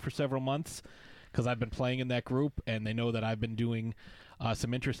playing for several months, because I've been playing in that group, and they know that I've been doing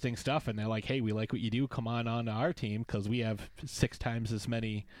some interesting stuff, and they're like, hey, we like what you do. Come on to our team, because we have 6 times as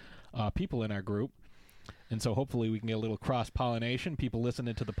many people in our group. And so hopefully we can get a little cross-pollination, people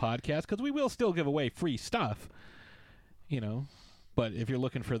listening to the podcast, because we will still give away free stuff, you know. But if you're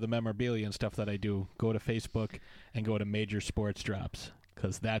looking for the memorabilia and stuff that I do, go to Facebook and go to Major Sports Drops,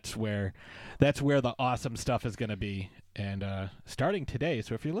 because that's where the awesome stuff is going to be. And starting today,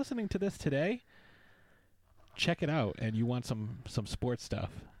 so if you're listening to this today, check it out. And you want some sports stuff,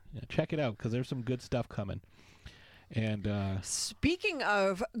 check it out, because there's some good stuff coming. And Speaking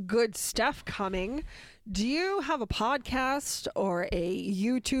of good stuff coming, do you have a podcast or a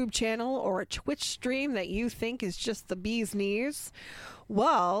YouTube channel or a Twitch stream that you think is just the bee's knees?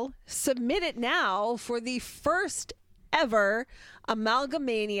 Well, submit it now for the first ever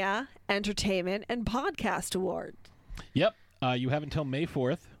Amalgamania Entertainment and Podcast Award. Yep, you have until May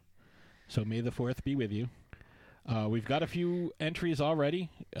 4th, so May the 4th be with you. We've got a few entries already.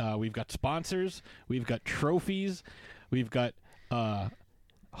 We've got sponsors. We've got trophies. We've got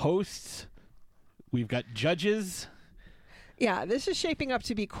hosts. We've got judges. Yeah, this is shaping up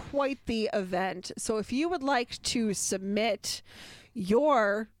to be quite the event. So if you would like to submit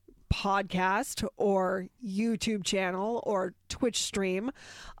your podcast or YouTube channel or Twitch stream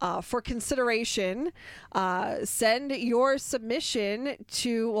for consideration, send your submission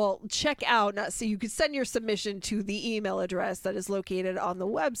to, check out, so you could send your submission to the email address that is located on the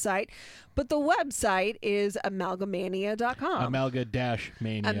website, but the website is amalgamania.com.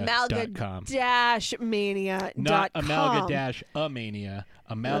 Amalga-mania.com. Amalga-mania.com. Not Amalga-a-mania.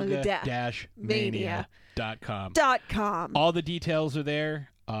 Amalga-mania.com. All the details are there.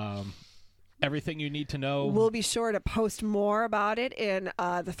 Everything you need to know. We'll be sure to post more about it in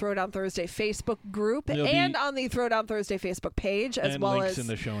the Throwdown Thursday Facebook group and on the Throwdown Thursday Facebook page, as and well links as in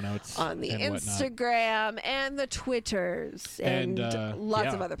the show notes on the and Instagram and the Twitters and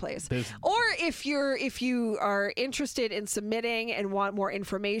lots of other places. Or if you are interested in submitting and want more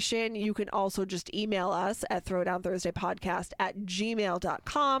information, you can also just email us at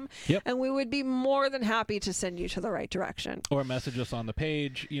throwdownthursdaypodcast@gmail.com. Yep. And we would be more than happy to send you to the right direction. Or message us on the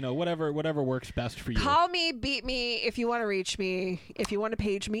page. Whatever works best for you. Call me, beat me if you want to reach me. If you want to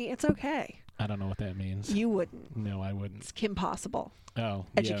page me, it's okay. I don't know what that means. You wouldn't. No, I wouldn't. It's Kim Possible. Oh,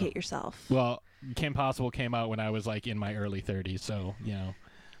 Educate yourself. Well, Kim Possible came out when I was in my early 30s, so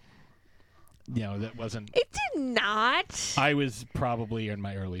that wasn't. It did not. I was probably in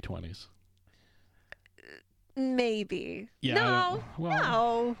my early 20s. Maybe. Yeah. No.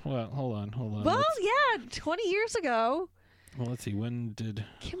 Well, hold on. Well, yeah, 20 years ago. Well, let's see. When did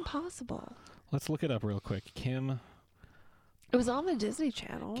Kim Possible? Let's look it up real quick. Kim. It was on the Disney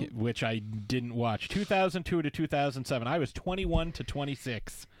Channel, which I didn't watch. 2002 to 2007. I was 21 to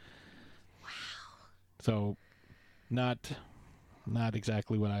 26. Wow. So, not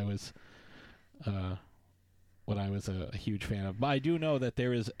exactly what I was a huge fan of. But I do know that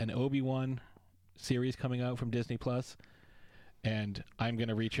there is an Obi-Wan series coming out from Disney Plus, and I'm going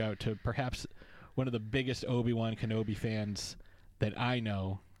to reach out to perhaps one of the biggest Obi-Wan Kenobi fans that I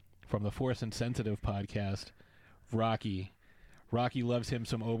know from the Force Insensitive podcast, Rocky. Rocky loves him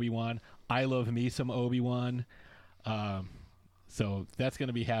some Obi-Wan. I love me some Obi-Wan. So that's going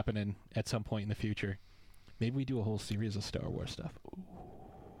to be happening at some point in the future. Maybe we do a whole series of Star Wars stuff. Ooh.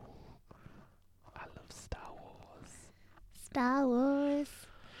 I love Star Star Wars.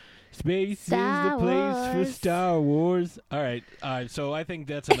 Space Star is the place for Wars. Star Wars. All right. So I think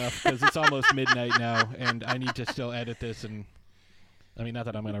that's enough because it's almost midnight now, and I need to still edit this. And I mean, not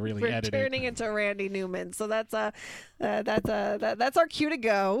that I'm going to really We're edit turning it. into Randy Newman, so that's our cue to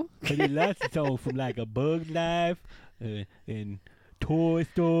go. I did lots of songs from like A Bug Life and Toy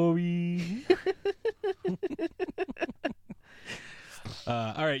Story.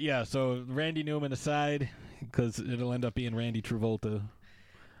 All right, yeah. So Randy Newman aside, because it'll end up being Randy Travolta.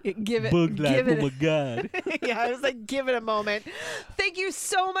 Give it, Bug Life. give it. Oh my God. Yeah, I was like, give it a moment. Thank you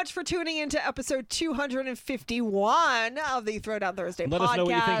so much for tuning into episode 251 of the Throwdown Thursday Let podcast. us know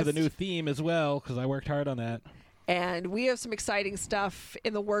what you think of the new theme as well, because I worked hard on that. And we have some exciting stuff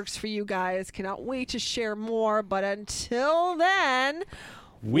in the works for you guys. Cannot wait to share more. But until then,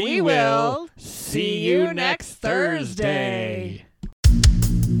 We will see you next Thursday.